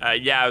 numerous.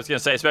 Yeah, I was gonna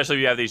say, especially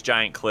if you have these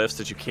giant cliffs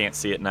that you can't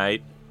see at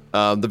night.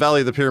 The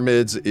Valley of the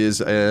Pyramids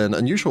is an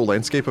unusual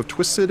landscape of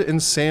twisted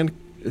and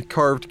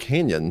sand-carved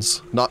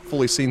canyons, not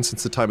fully seen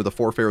since the time of the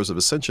Four Pharaohs of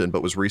Ascension,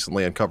 but was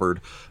recently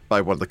uncovered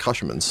by one of the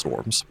Kashaman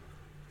storms.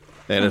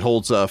 And it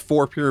holds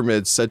 4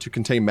 pyramids said to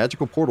contain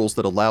magical portals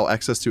that allow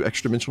access to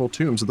extra-dimensional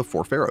tombs of the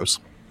Four Pharaohs.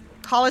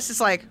 Hollis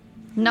is like,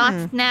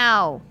 Not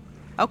now.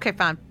 okay,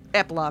 fine.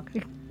 Epilogue.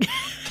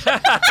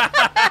 Like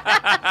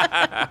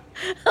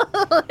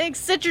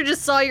Citra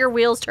just saw your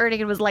wheels turning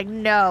and was like,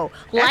 "No,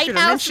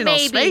 lighthouse Extra-dimensional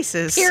maybe,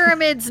 spaces."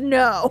 pyramids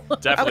no."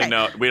 Definitely Okay.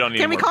 no. We don't need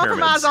Can we more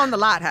compromise pyramids. on the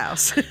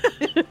lighthouse?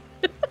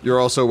 You're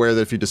also aware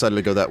that if you decided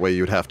to go that way,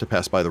 you would have to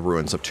pass by the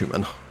ruins of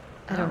Tumen,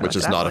 which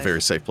is that not a way.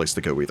 very safe place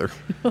to go either.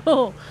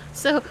 Oh,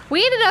 so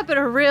we ended up in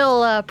a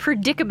real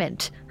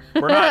predicament.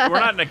 We're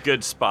not in a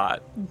good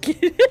spot.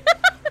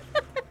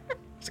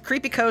 It's a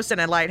creepy coast and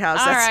a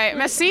lighthouse. All right,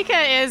 Masika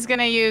is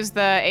gonna use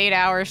the 8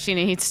 hours she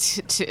needs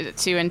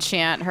to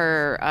enchant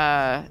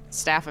her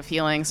staff of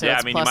healing. So Yeah,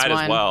 it's I mean, you plus might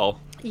one. as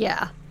well.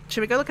 Yeah. Should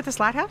we go look at this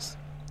lighthouse?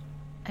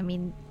 I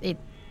mean, it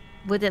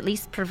would at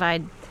least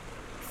provide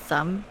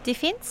some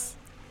defense.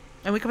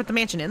 And we can put the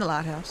mansion in the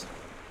lighthouse.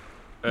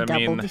 I Double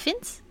mean,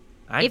 defense.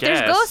 I If guess.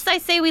 there's ghosts, I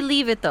say we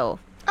leave it though.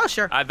 Oh,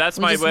 sure. That's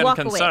We my just one walk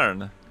away.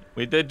 concern.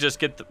 We did just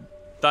get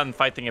done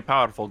fighting a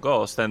powerful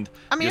ghost, and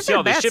I mean, you if see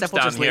all they're these bad ships stuff,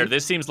 we'll down just here. leave.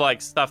 This seems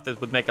like stuff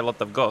that would make a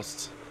lot of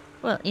ghosts.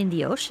 Well, in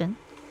the ocean.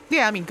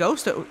 Yeah, I mean,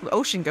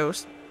 ocean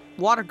ghosts,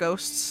 water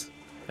ghosts.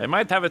 They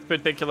might have a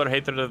particular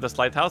hatred of this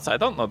lighthouse. I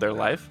don't know their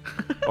life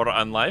or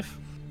unlife.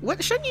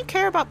 What shouldn't you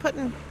care about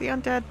putting the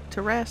undead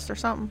to rest or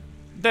something?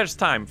 There's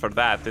time for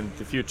that in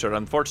the future.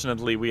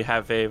 Unfortunately, we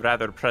have a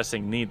rather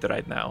pressing need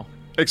right now.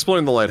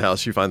 Exploring the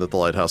lighthouse, you find that the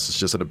lighthouse is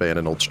just an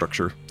abandoned old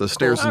structure. The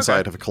stairs Okay.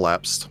 inside have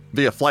collapsed.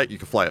 Via flight, you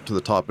can fly up to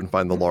the top and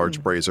find the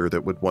large brazier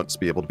that would once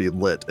be able to be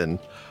lit and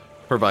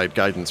provide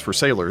guidance for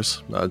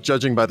sailors.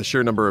 Judging by the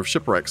sheer number of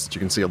shipwrecks that you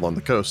can see along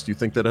the coast, you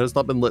think that it has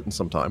not been lit in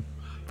some time.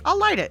 I'll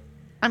light it.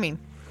 I mean,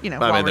 I while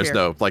mean, we're there's here.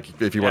 no,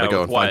 like, if you want Yeah, to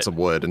go with and find what? some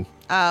wood. And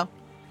Oh,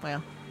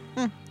 well.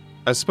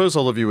 I suppose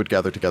all of you would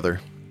gather together.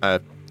 I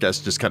guess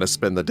just kind of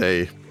spend the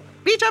day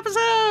Beach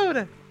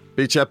episode!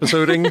 beach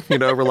episoding,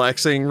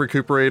 relaxing,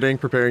 recuperating,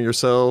 preparing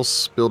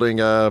yourselves, building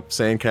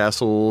sand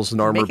castles.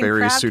 Narmer Making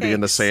buries crab Sudi in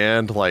the cakes.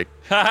 sand, like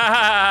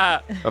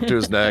up to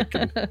his neck.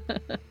 And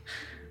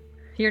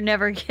You're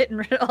never getting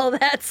rid of all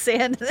that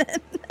sand then.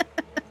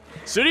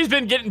 Sudi's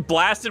been getting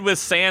blasted with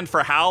sand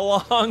for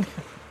how long?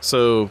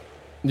 so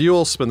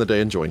you'll spend the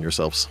day enjoying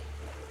yourselves.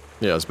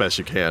 As best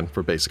you can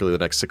for basically the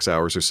next 6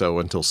 hours or so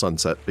until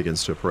sunset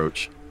begins to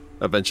approach.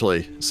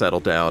 Eventually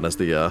settle down as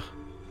the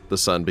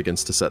sun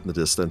begins to set in the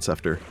distance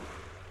after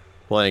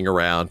playing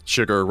around,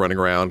 Sugar running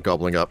around,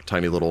 gobbling up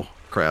tiny little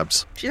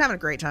crabs, She's having a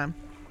great time.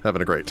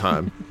 having a great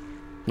time.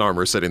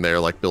 Narmer sitting there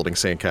like building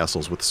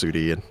sandcastles with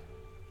Sudi and,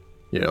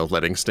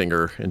 letting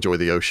Stinger enjoy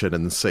the ocean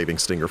and saving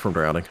Stinger from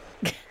drowning.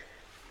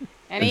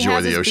 And he Enjoy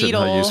has the his ocean,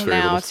 beetle I use very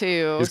now little.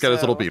 too. He's got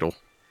his little so- beetle.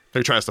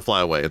 He tries to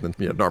fly away and then,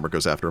 Narmer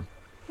goes after him.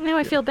 Now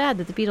I feel bad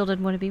that the beetle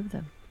didn't want to be with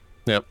him.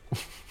 Yep.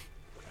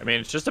 I mean,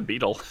 it's just a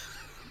beetle.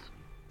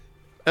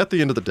 At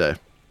the end of the day,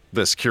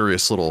 this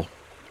curious little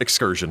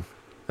excursion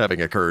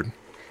having occurred,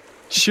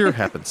 sheer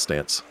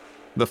happenstance,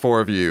 the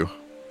four of you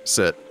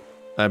sit,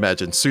 I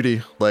imagine,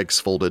 Sudi, legs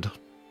folded,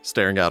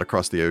 staring out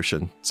across the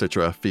ocean,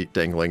 Citra, feet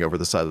dangling over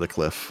the side of the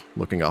cliff,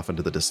 looking off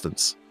into the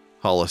distance.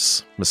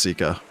 Hollis,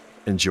 Masika,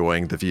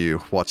 enjoying the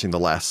view, watching the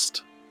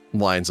last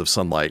lines of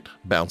sunlight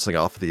bouncing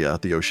off the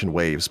ocean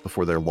waves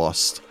before they're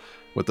lost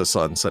with the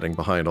sun setting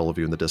behind all of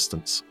you in the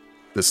distance.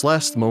 This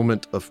last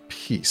moment of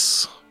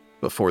peace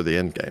before the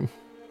end game.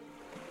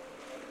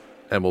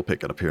 And we'll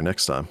pick it up here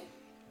next time.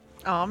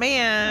 Oh,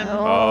 man.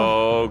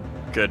 Oh,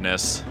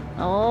 goodness.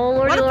 Oh,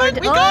 Lordy What a Lord.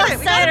 fun, we got it.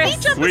 We got a Cyrus.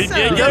 beach episode. We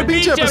did got get a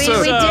beach episode.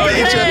 We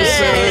did Beach it.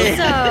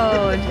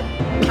 episode.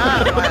 Episode.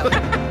 Oh,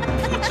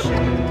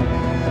 wow.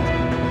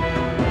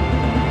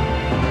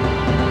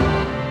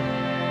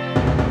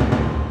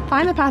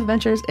 Find the Path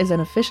Ventures is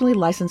an officially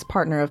licensed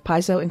partner of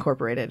Paizo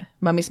Incorporated.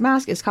 Mummy's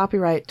Mask is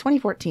copyright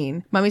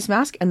 2014. Mummy's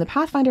Mask and the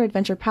Pathfinder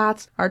Adventure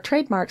Paths are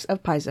trademarks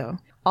of Paizo.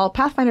 All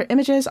Pathfinder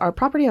images are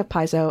property of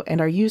Paizo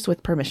and are used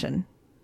with permission.